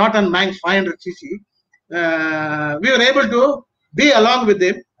 the Norton Manx 500cc. We were able to be along with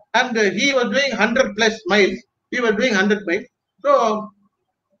him. And he was doing 100 plus miles. We were doing 100 miles. So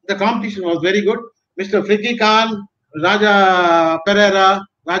the competition was very good. Mr. Friki Khan, Raja Pereira,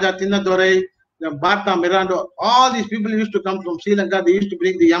 Raja Tinnadore, Bharta Mirando, all these people used to come from Sri Lanka. They used to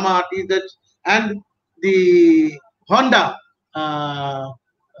bring the Yamaha TZs and the Honda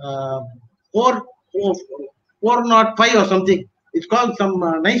 405 or something. It's called some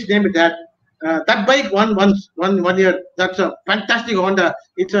nice name it had. That bike won one year. That's a fantastic Honda.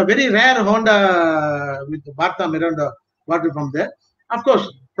 It's a very rare Honda with Bharta Miranda. Got it from there. Of course,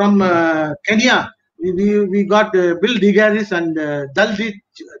 from Kenya, we got Bill Digaris and Daljeet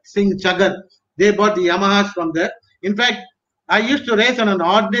Singh Chaggar. They bought the Yamahas from there. In fact, I used to race on an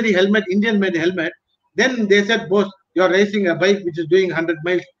ordinary helmet, Indian-made helmet. Then they said, boss, you're racing a bike which is doing 100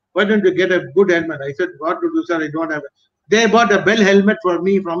 miles. Why don't you get a good helmet? I said, what to do, sir? I don't have it. they bought a Bell helmet for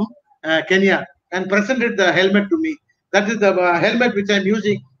me from Kenya and presented the helmet to me. That is the helmet which I'm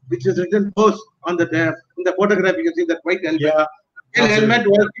using, which is written Bose on the in the photograph. You can see that white helmet. Yeah, Bell absolutely. helmet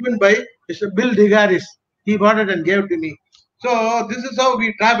was given by Mr. Bill Digaris. He bought it and gave it to me. So this is how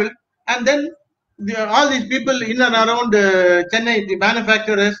we traveled. And then all these people in and around Chennai, the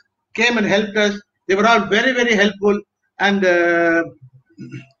manufacturers came and helped us. They were all very, very helpful. And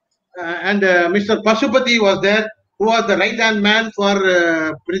Mr. Pasupati was there, who was the right-hand man for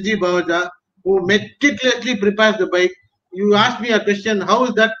Priji Bawaja, who meticulously prepares the bike. You asked me a question, how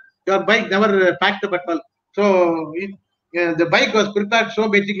is that your bike never packed up at all? So the bike was prepared so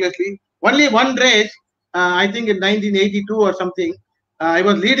meticulously. Only one race, I think in 1982 or something, I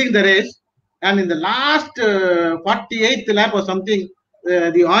was leading the race, and in the last 48th lap or something,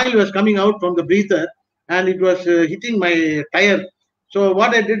 the oil was coming out from the breather, and it was hitting my tire. So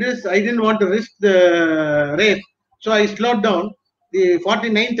what I did is I didn't want to risk the race, so I slowed down. The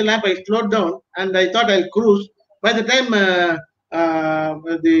 49th lap, I slowed down, and I thought I'll cruise. By the time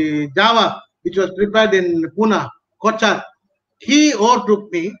the Java, which was prepared in Pune, Kochar, he overtook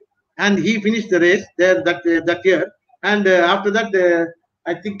me, and he finished the race there that year. And after that,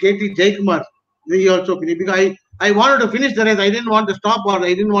 I think KT Jaikumar, he also finished, because I wanted to finish the race. I didn't want to stop, or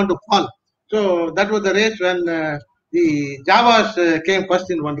I didn't want to fall. So that was the race when the Javas came first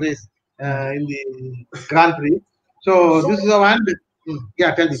in one race in the Grand Prix. So this is how I'm.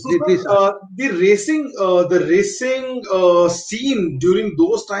 Yeah, tell me, So, please. sir, the racing scene during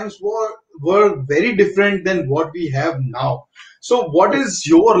those times were very different than what we have now. So, what is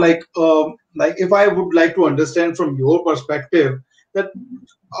your like? If I would like to understand from your perspective, that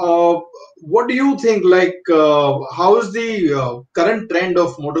what do you think? How is the current trend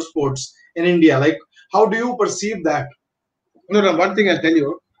of motorsports in India? Like, how do you perceive that? No, no, one thing I'll tell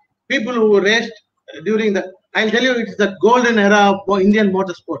you. People who raced during I'll tell you, it's the golden era of Indian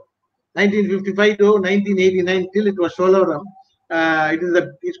motorsport. 1955 to 1989, till it was Solaram.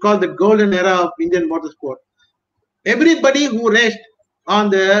 It's called the golden era of Indian motorsport. Everybody who raced on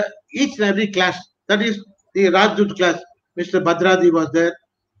the each and every class, that is the Rajdoot class, Mr. Badradi was there,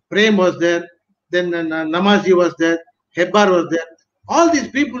 Prem was there, then Namazi was there, Hebbar was there. All these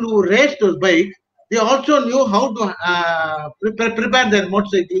people who raced those bikes, they also knew how to prepare their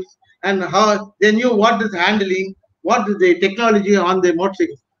motorcycles, and how they knew what is handling, what is the technology on the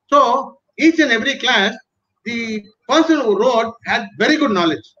motorcycle. So each and every class, the person who rode had very good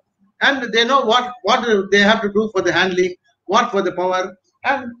knowledge, and they know what they have to do for the handling, what for the power.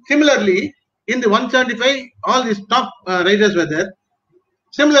 And similarly, in the 175, all these top riders were there.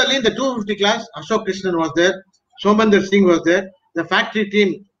 Similarly, in the 250 class, Ashok Krishnan was there, Somander Singh was there, the factory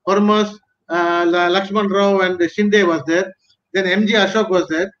team, Hormuz, Lakshman Rao and Shinde was there, then MG Ashok was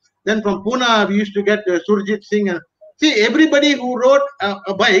there. Then from Pune, we used to get Surjit Singh. See, everybody who rode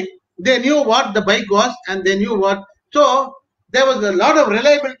a bike, they knew what the bike was, and they knew what. So there was a lot of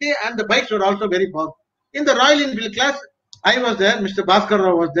reliability, and the bikes were also very powerful. In the Royal Enfield class, I was there, Mr. Bhaskar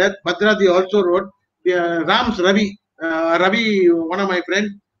Rao was there, Bhadradi also rode, Rams Ravi, one of my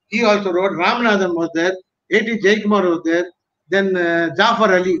friends, he also rode, Ramanathan was there, A.T. Jaikumar was there, then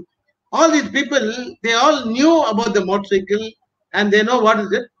Jafar Ali. All these people, they all knew about the motorcycle, and they know what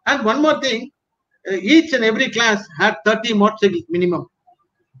is it. And one more thing, each and every class had 30 motorcycles minimum.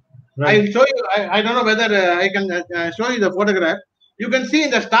 Right. I'll show you. I don't know whether I can show you the photograph. You can see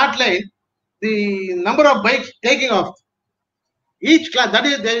in the start line the number of bikes taking off. Each class, that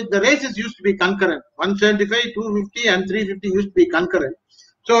is, the races used to be concurrent. 175, 250, and 350 used to be concurrent.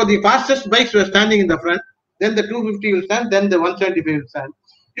 So the fastest bikes were standing in the front. Then the 250 will stand. Then the 175 will stand.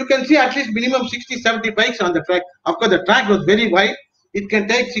 You can see at least minimum 60, 70 bikes on the track. Of course, the track was very wide. It can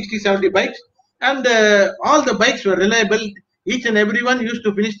take 60, 70 bikes. And all the bikes were reliable. Each and everyone used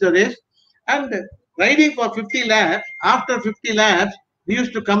to finish the race. And riding for 50 laps, after 50 laps, we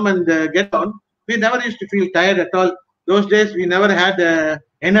used to come and get on. We never used to feel tired at all. Those days, we never had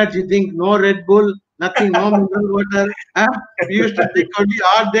energy drink, no Red Bull, nothing, no mineral water. We used to drink only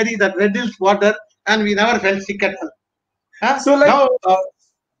ordinary, that Red Hills water, and we never felt sick at all. So, Now,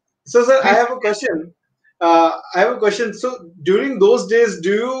 so sir, I have a question. So during those days,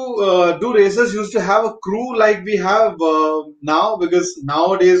 do racers used to have a crew like we have now? Because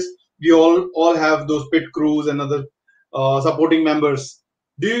nowadays we all have those pit crews and other supporting members.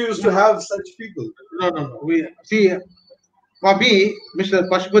 Do you used to have such people? no. We see, for me, Mr.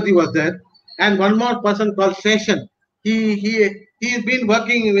 Pashupati was there, and one more person called Seshan. He's been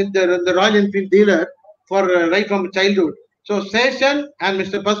working with the Royal Enfield dealer for right from childhood. So Seshan and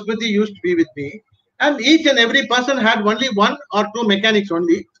Mr. Pashupati used to be with me, and each and every person had only one or two mechanics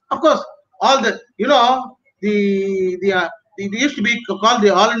only. Of course, all the it used to be called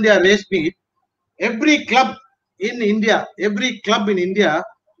the All India Race Meet. Every club in India,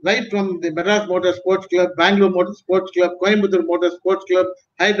 right from the Madras Motor Sports Club, Bangalore Motor Sports Club, Coimbatore Motor Sports Club,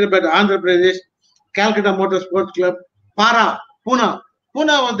 Hyderabad, Andhra Pradesh, Calcutta Motor Sports Club, Para, Pune. Pune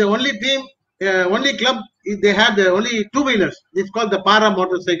was the only team, only club. They had only two-wheelers. It's called the Para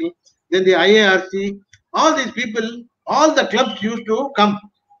motorcycle. Then the IARC. All these people, all the clubs used to come.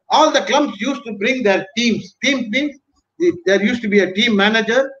 All the clubs used to bring their teams. Teams means there used to be a team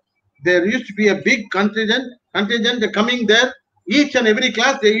manager. There used to be a big contingent coming there. Each and every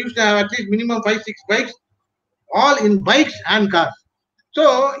class, they used to have at least minimum 5-6 bikes, all in bikes and cars.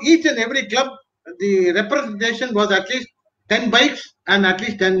 So each and every club, the representation was at least 10 bikes and at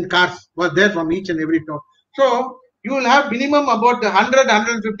least 10 cars was there from each and every town. So you will have minimum about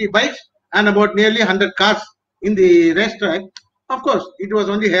 150 bikes and about nearly 100 cars in the racetrack. Of course, it was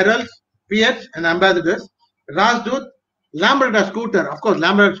only heralds, Fiats and ambassadors. Rajdoot, Lambretta scooter. Of course,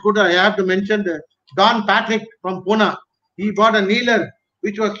 Lambretta scooter, I have to mention Don Patrick from Pune. He bought a Kneeler,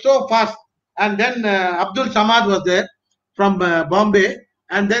 which was so fast. And then Abdul Samad was there from Bombay.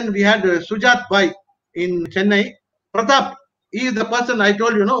 And then we had Sujat Bhai in Chennai. Pratap, he is the person I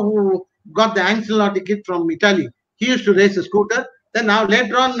told you, who got the Ancelotti kit from Italy. He used to race a scooter. Then now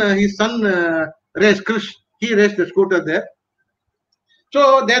later on, his son raced Krish. He raced the scooter there.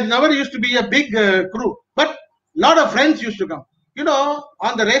 So there never used to be a big crew, but a lot of friends used to come.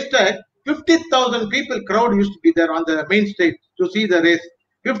 On the racetrack, 50,000 people crowd used to be there on the main stage to see the race.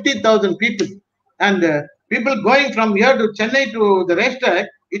 50,000 people. And people going from here to Chennai to the racetrack,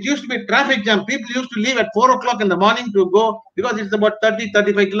 it used to be traffic jam. People used to leave at 4 o'clock in the morning to go because it's about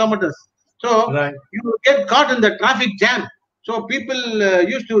 30-35 kilometers. So Right. you get caught in the traffic jam. So people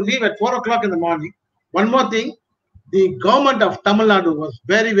used to leave at 4 o'clock in the morning. One more thing, the government of Tamil Nadu was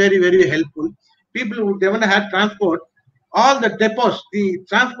very, very, very helpful. People who never had transport, all the depots, the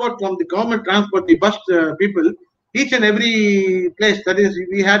transport from the government transport, the bus people, each and every place, that is,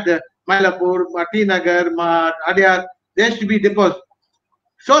 we had Mylapore, T Nagar, Adyar, there used to be depots.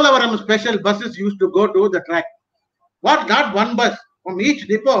 Solavaram special buses used to go to the track. Not one bus. From each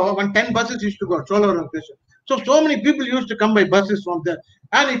depot, 10 buses used to go, Solavaram special. So many people used to come by buses from there.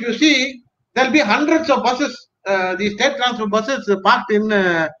 And if you see, there'll be hundreds of buses, the state transport buses parked in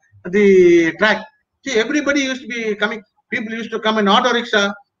the track. See, everybody used to be coming. People used to come in auto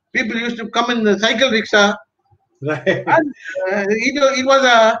rickshaw. People used to come in the cycle rickshaw. Right. And it was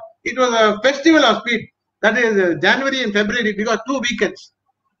a festival of speed. That is January and February because 2 weekends.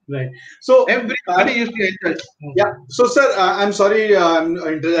 Right. So everybody used to enjoy. Yeah. So, sir, I'm sorry I'm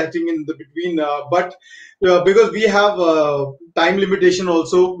interjecting in the between, but because we have time limitation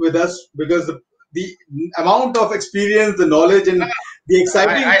also with us, because the amount of experience, the knowledge, and the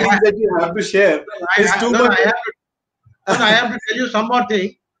exciting things that you have to share is too much. I have to tell you some more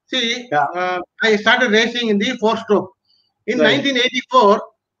thing. See, I started racing in the 4-stroke. In 1984,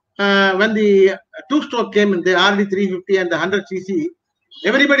 when the 2-stroke came in, the RD 350 and the 100cc,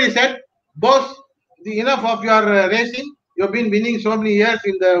 everybody said, boss, enough of your racing. You've been winning so many years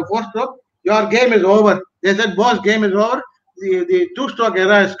in the 4-stroke. Your game is over. They said, boss, game is over. The 2-stroke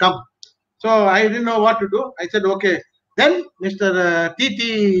era has come. So I didn't know what to do. I said, okay. Then Mr.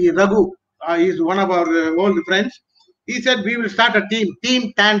 T.T. Raghu, he's one of our old friends. He said, we will start a team,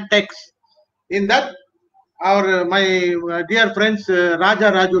 Team Tantex. In that, my dear friends,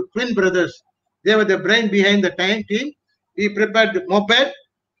 Raja Raju, twin brothers, they were the brain behind the team. We prepared the moped,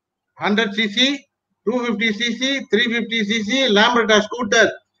 100cc, 250cc, 350cc, Lambretta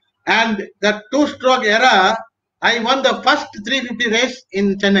scooter. And that 2-stroke era, I won the first 350 race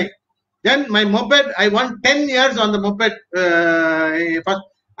in Chennai. Then my moped, I won 10 years on the moped. First,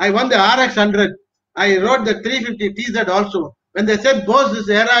 I won the RX 100. I rode the 350 TZ also. When they said, boss, this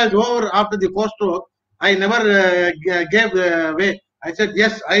era is over after the 4-stroke, I never gave way. I said,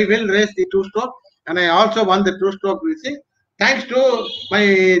 yes, I will race the 2-stroke. And I also won the 2-stroke racing. Thanks to my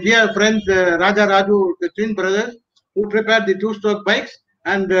dear friends, Raja Raju, the twin brothers, who prepared the 2-stroke bikes,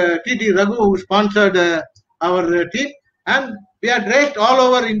 and T.T. Raghu, who sponsored our team. And we had raced all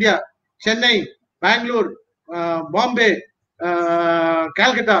over India, Chennai, Bangalore, Bombay,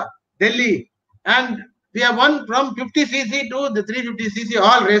 Calcutta, Delhi. And we have won from 50cc to the 350cc,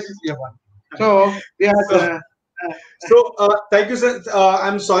 all races we have won. So we have... thank you, sir.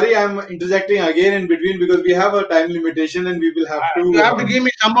 I'm sorry I'm interjecting again in between because we have a time limitation and we will have to. You have to give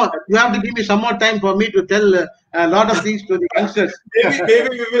me some more. You have to give me some more time for me to tell a lot of things to the youngsters. Maybe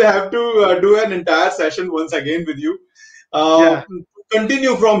we will have to do an entire session once again with you.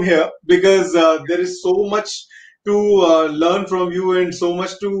 Continue from here because there is so much to learn from you and so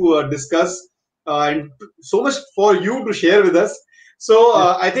much to discuss. and so much for you to share with us. So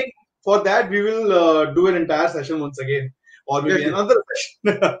Yes, I think for that we will do an entire session once again, or yes, maybe yes. another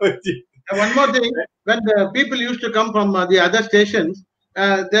session with you. And one more thing, when the people used to come from the other stations,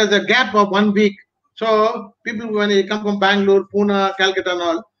 there's a gap of 1 week. So people, when they come from Bangalore, Pune, Calcutta, and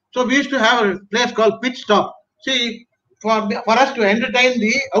all, so we used to have a place called pit stop. See, for us to entertain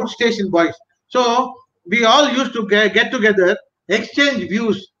the outstation boys. So we all used to get together, exchange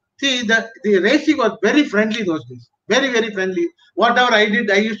views. See, the racing was very friendly those days. Very, very friendly. Whatever I did,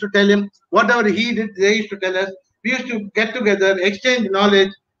 I used to tell him. Whatever he did, they used to tell us. We used to get together, exchange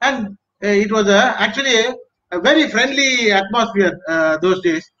knowledge, and it was actually a very friendly atmosphere those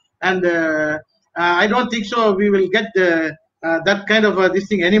days. And I don't think so. We will get that kind of this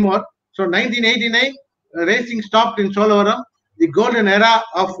thing anymore. So 1989, racing stopped in Solaram. The golden era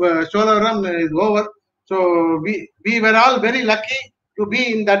of Solaram is over. So we were all very lucky to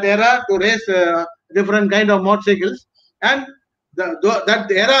be in that era to race different kind of motorcycles. And that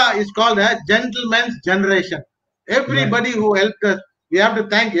era is called a gentleman's generation. Right. Everybody who helped us, we have to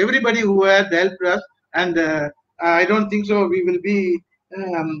thank everybody who had helped us. And I don't think so. We will be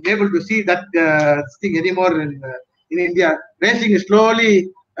able to see that thing anymore in India. Racing is slowly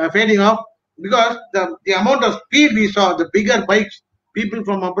fading off because the amount of speed we saw, the bigger bikes, people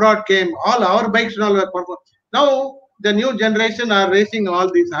from abroad came, all our bikes and all were performed. Now the new generation are racing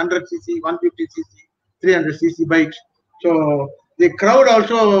all these 100cc, 150cc, 300cc bikes. So the crowd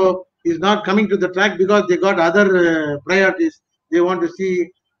also is not coming to the track because they got other priorities. They want to see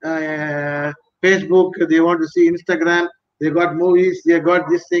Facebook, they want to see Instagram, they got movies, they got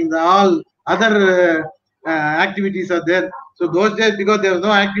this thing, all other activities are there. So those days, because there was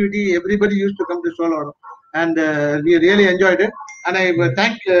no activity, everybody used to come to Solo, and we really enjoyed it. And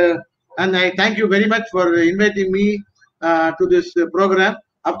I thank you very much for inviting me to this program.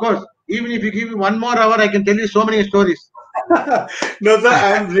 Of course, even if you give me 1 more hour, I can tell you so many stories. No, sir,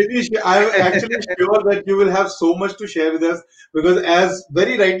 I'm actually sure that you will have so much to share with us because, as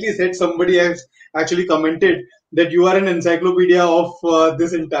very rightly said, somebody has actually commented that you are an encyclopedia of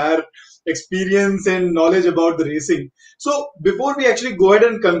this entire experience and knowledge about the racing. So, before we actually go ahead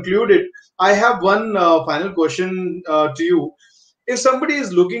and conclude it, I have one final question to you. If somebody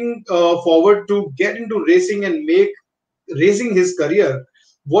is looking forward to get into racing and make racing his career,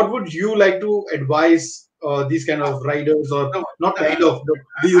 what would you like to advise these kind of riders, or No, not uh, kind of, but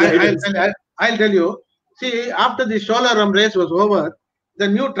these I, I'll, riders? tell, I'll tell you. See, after the Solaram race was over, the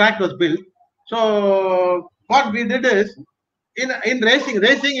new track was built. So what we did is, in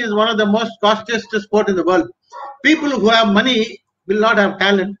racing is one of the most costliest sport in the world. People who have money will not have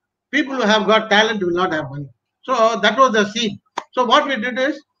talent. People who have got talent will not have money. So that was the scene. So what we did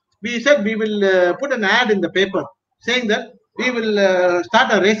is, we said we will put an ad in the paper saying that we will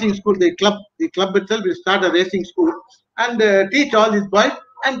start a racing school. The club itself will start a racing school and teach all these boys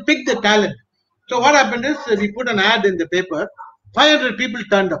and pick the talent. So what happened is, we put an ad in the paper. 500 people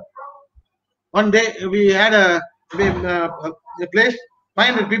turned up. One day we had a place.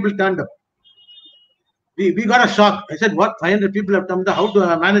 500 people turned up. We got a shock. I said, what? 500 people have come. How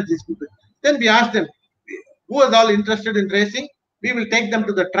to manage these people? Then we asked them, who is all interested in racing? We will take them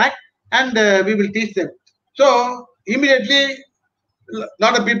to the track and we will teach them. So immediately, a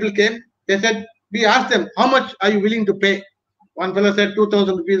lot of people came. They said, we asked them, how much are you willing to pay? One fellow said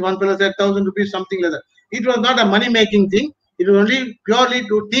 2,000 rupees, one fellow said 1,000 rupees, something like that. It was not a money making thing. It was only purely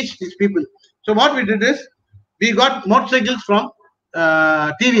to teach these people. So what we did is, we got motorcycles from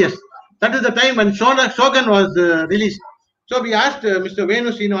TVS. That is the time when Shogun was released. So we asked Mr.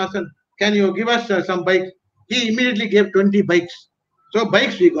 Venu Srinivasan, can you give us some bikes? He immediately gave 20 bikes. So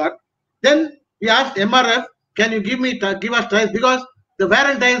bikes we got. Then we asked MRF, can you give us tires? Because the wear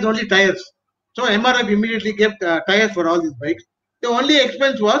and tire is only tires. So MRF immediately gave tires for all these bikes. The only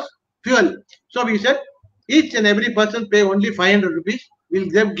expense was fuel. So we said, each and every person pay only 500 rupees. We'll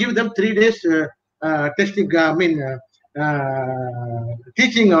give them 3 days testing,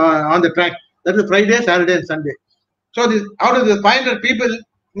 teaching on the track. That is Friday, Saturday, and Sunday. So out of the 500 people,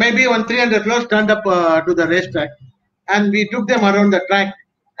 maybe 300 fellows turned up to the racetrack, and we took them around the track,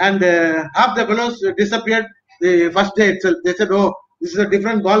 and half the fellows disappeared the first day itself. They said, "Oh, this is a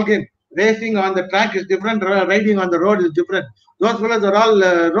different ball game. Racing on the track is different. Riding on the road is different." Those fellows are all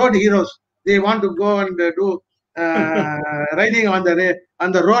road heroes. They want to go and do riding on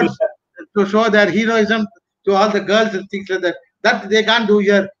the roads to show their heroism to all the girls and things like that. That they can't do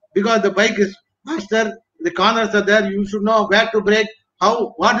here because the bike is faster. The corners are there. You should know where to brake,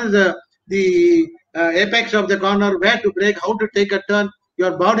 what is the apex of the corner, where to brake, how to take a turn,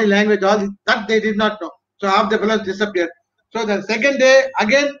 your body language, all that they did not know. So half the fellows disappeared. So the second day,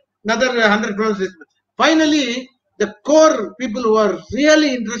 again, another 100 crores. Finally, the core people who are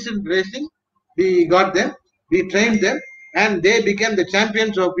really interested in racing, we got them, we trained them, and they became the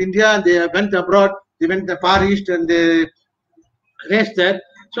champions of India. They went abroad, they went to Far East, and they raced there.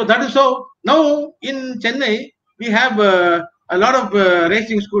 So that is how now in Chennai we have a lot of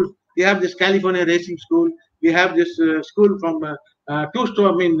racing schools. We have this California Racing School. We have this school from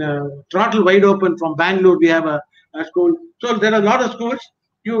Throttle Wide Open from Bangalore. We have a school. So there are a lot of schools.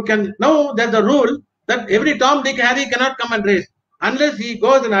 You can now there's a rule that every Tom, Dick, Harry cannot come and race unless he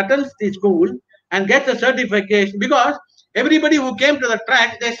goes and attends the school and gets a certification, because everybody who came to the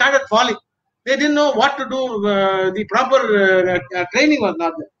track, they started falling. They didn't know what to do. The proper training was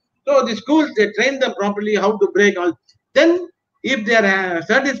not there. So the schools, they train them properly how to brake. All. Then if they are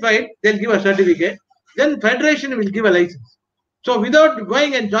certified, they'll give a certificate. Then federation will give a license. So without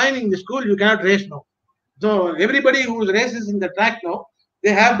going and joining the school, you cannot race now. So everybody who races in the track now,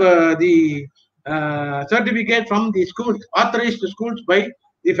 they have the certificate from the schools, authorized schools by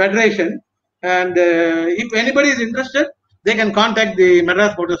the federation. And if anybody is interested, they can contact the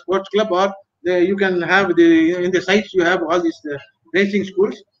Madras Motor Sports Club, or you can have in the sites you have all these racing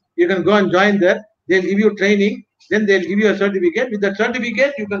schools. You can go and join there. They'll give you training. Then they'll give you a certificate. With that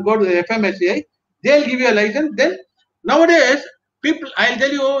certificate, you can go to the FMSCI. They'll give you a license. Then nowadays, people, I'll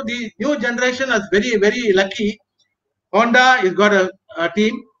tell you, the new generation is very, very lucky. Honda has got a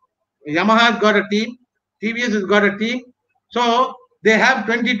team. Yamaha has got a team. TVS has got a team. So they have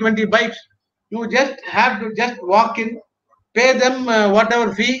 20 bikes. You just have to just walk in, pay them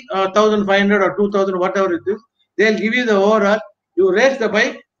whatever fee, 1,500 or 2,000, whatever it is. They'll give you the overall. You race the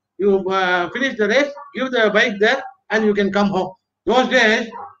bike, you finish the race, give the bike there, and you can come home. Those days,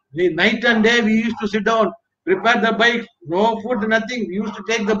 night and day, we used to sit down, prepare the bikes, no food, nothing. We used to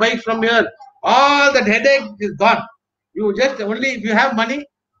take the bikes from here. All that headache is gone. You just only, if you have money,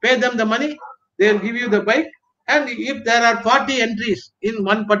 pay them the money, they'll give you the bike. And if there are 40 entries in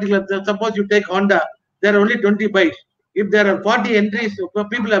one particular, suppose you take Honda, there are only 20 bikes. If there are 40 entries,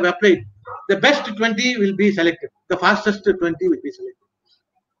 people have applied, the best 20 will be selected. The fastest 20 will be selected.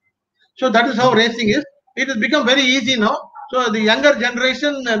 So that is how racing is. It has become very easy now. So the younger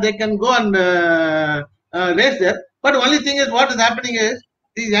generation, they can go and race there. But only thing is, what is happening is,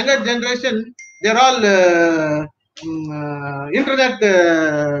 the younger generation, they're all internet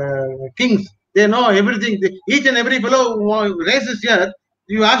kings. They know everything. Each and every fellow who races here,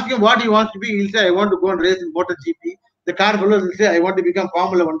 you ask him what he wants to be, he'll say, I want to go and race in MotoGP. The car fellows will say, I want to become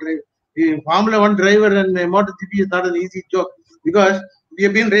Formula 1 driver. Formula 1 driver and MotoGP is not an easy job, because we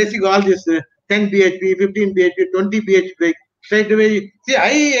have been racing all this 10 bhp, 15 bhp, 20 bhp straight away. See,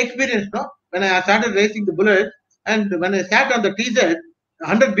 I experienced, no? When I started racing the Bullet, and when I sat on the TZ,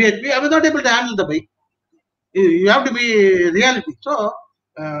 100 bhp, I was not able to handle the bike. You have to be reality. So,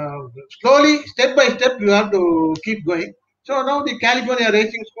 slowly, step by step, you have to keep going. So now the California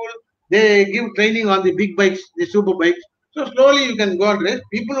Racing School, they give training on the big bikes, the super bikes. So slowly you can go and race.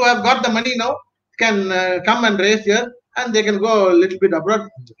 People who have got the money now can come and race here, and they can go a little bit abroad.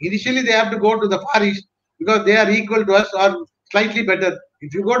 Initially, they have to go to the Far East, because they are equal to us or slightly better.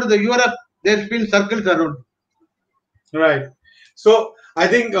 If you go to the Europe, there's been circles around. Right. So I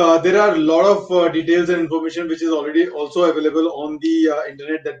think there are a lot of details and information which is already also available on the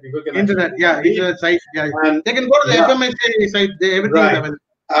internet that people can. Internet, yeah, internet site, yeah. And they can go to the FMSA site. Everything is available.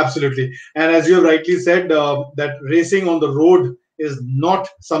 Absolutely. And as you have rightly said, that racing on the road is not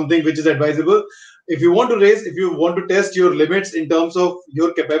something which is advisable. If you want to race, if you want to test your limits in terms of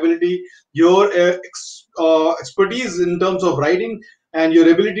your capability, your expertise in terms of riding, and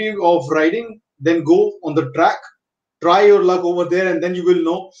your ability of riding, then go on the track. Try your luck over there, and then you will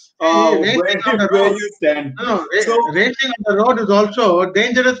know where you stand. No, so, racing on the road is also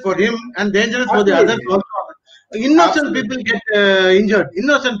dangerous for him and dangerous for the others also. Innocent people get injured.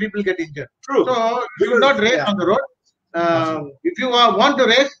 Innocent people get injured. True. So you should not race on the road. If you want to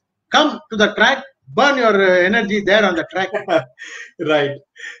race, come to the track. Burn your energy there on the track. Right.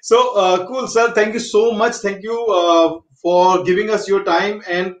 So cool, sir. Thank you so much. Thank you for giving us your time,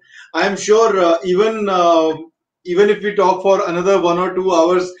 and I'm sure even if we talk for another 1 or 2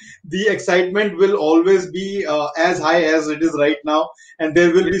 hours, the excitement will always be as high as it is right now, and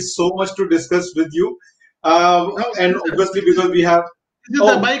there will be so much to discuss with you. And obviously, because we have this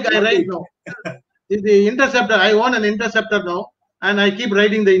is the bike I ride now. The Interceptor. I own an Interceptor now, and I keep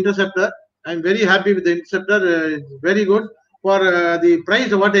riding the Interceptor. I'm very happy with the Interceptor. It's very good. For the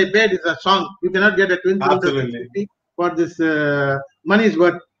price of what I paid is a song. You cannot get a twin for this money's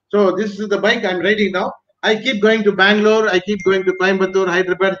worth. So this is the bike I'm riding now. I keep going to Bangalore. I keep going to Coimbatore,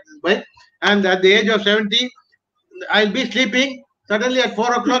 Hyderabad, this bike. And at the age of 70, I'll be sleeping. Suddenly at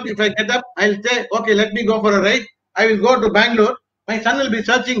 4 o'clock, if I get up, I'll say, okay, let me go for a ride. I will go to Bangalore. My son will be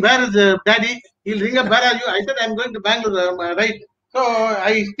searching, where is daddy? He'll ring up, where are you? I said, I'm going to Bangalore, right? So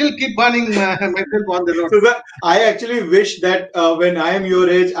I still keep burning myself on the road. So I actually wish that when I am your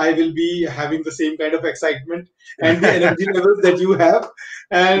age, I will be having the same kind of excitement and the energy levels that you have.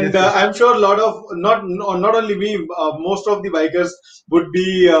 And Yes. I'm sure a lot of not only me, most of the bikers would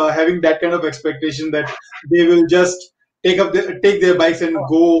be having that kind of expectation that they will just take their bikes and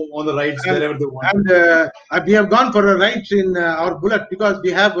go on the rides And, wherever they want. we have gone for a ride in our Bullet because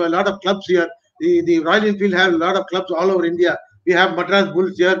we have a lot of clubs here. The Royal Enfield have a lot of clubs all over India. We have Madras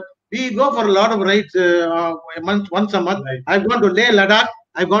Bulls here. We go for a lot of rides once a month. Right. I've gone to Leh, Ladakh.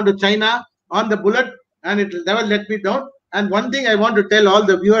 I've gone to China on the Bullet, and it will never let me down. And one thing I want to tell all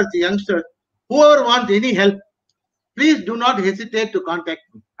the viewers, the youngsters, whoever wants any help, please do not hesitate to contact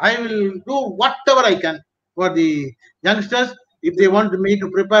me. I will do whatever I can for the youngsters. If they want me to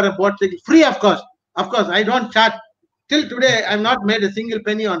prepare a board cycle, free of course. Of course, I don't charge. Till today, I've not made a single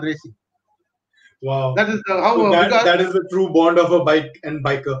penny on racing. Wow. That is how So because that is the true bond of a bike and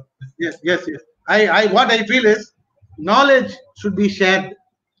biker. yes. I what I feel is knowledge should be shared.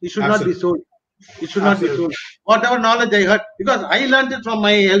 It should not be sold. It should not be sold. Whatever knowledge I heard, because I learned it from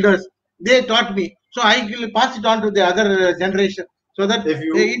my elders. They taught me. So I will pass it on to the other generation so that it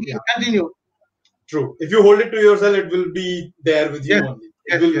will continue. True. If you hold it to yourself, it will be there with you only.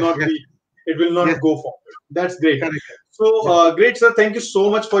 It will not be. It will not go forward. That's great. Correct. So great, sir. Thank you so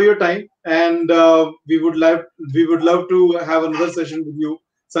much for your time, and we would love to have another session with you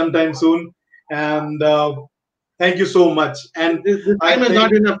sometime soon. And thank you so much. And this time is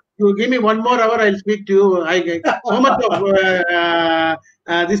not enough. You give me 1 more hour, I'll speak to you. I get so much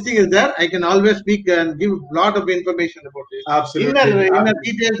of this thing is there. I can always speak and give a lot of information about it. Absolutely. Inner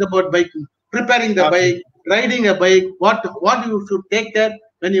details about biking, preparing the bike, riding a bike, what you should take there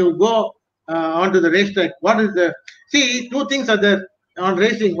when you go onto the racetrack. What is the two things are there on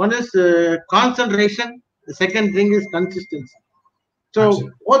racing. One is concentration. The second thing is consistency. So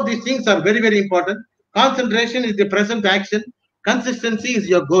both these things are very, very important. Concentration is the present action. Consistency is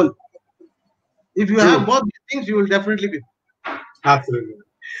your goal. If you have both these things, you will definitely be. Absolutely.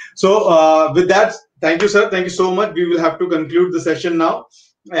 So with that, thank you, sir. Thank you so much. We will have to conclude the session now,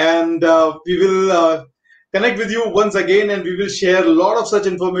 and we will connect with you once again, and we will share a lot of such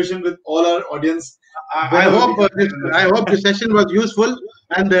information with all our audience. I hope the session was useful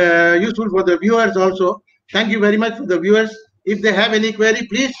and useful for the viewers also. Thank you very much for the viewers. If they have any query,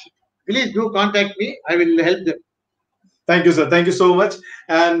 please do contact me. I will help them. Thank you, sir. Thank you so much.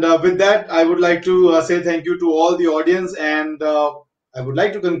 And with that, I would like to say thank you to all the audience, and I would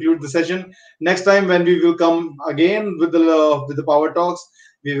like to conclude the session. Next time when we will come again with the Power Talks,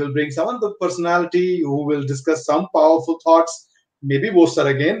 we will bring some of the personality who will discuss some powerful thoughts, maybe Boaster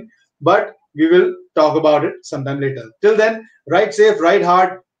again, but we will talk about it sometime later. Till then, ride safe, ride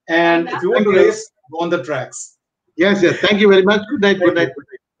hard, and if you want to race, go on the tracks. Yes. Thank you very much. Good night.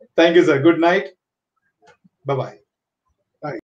 Thank you, sir. Good night. Bye-bye.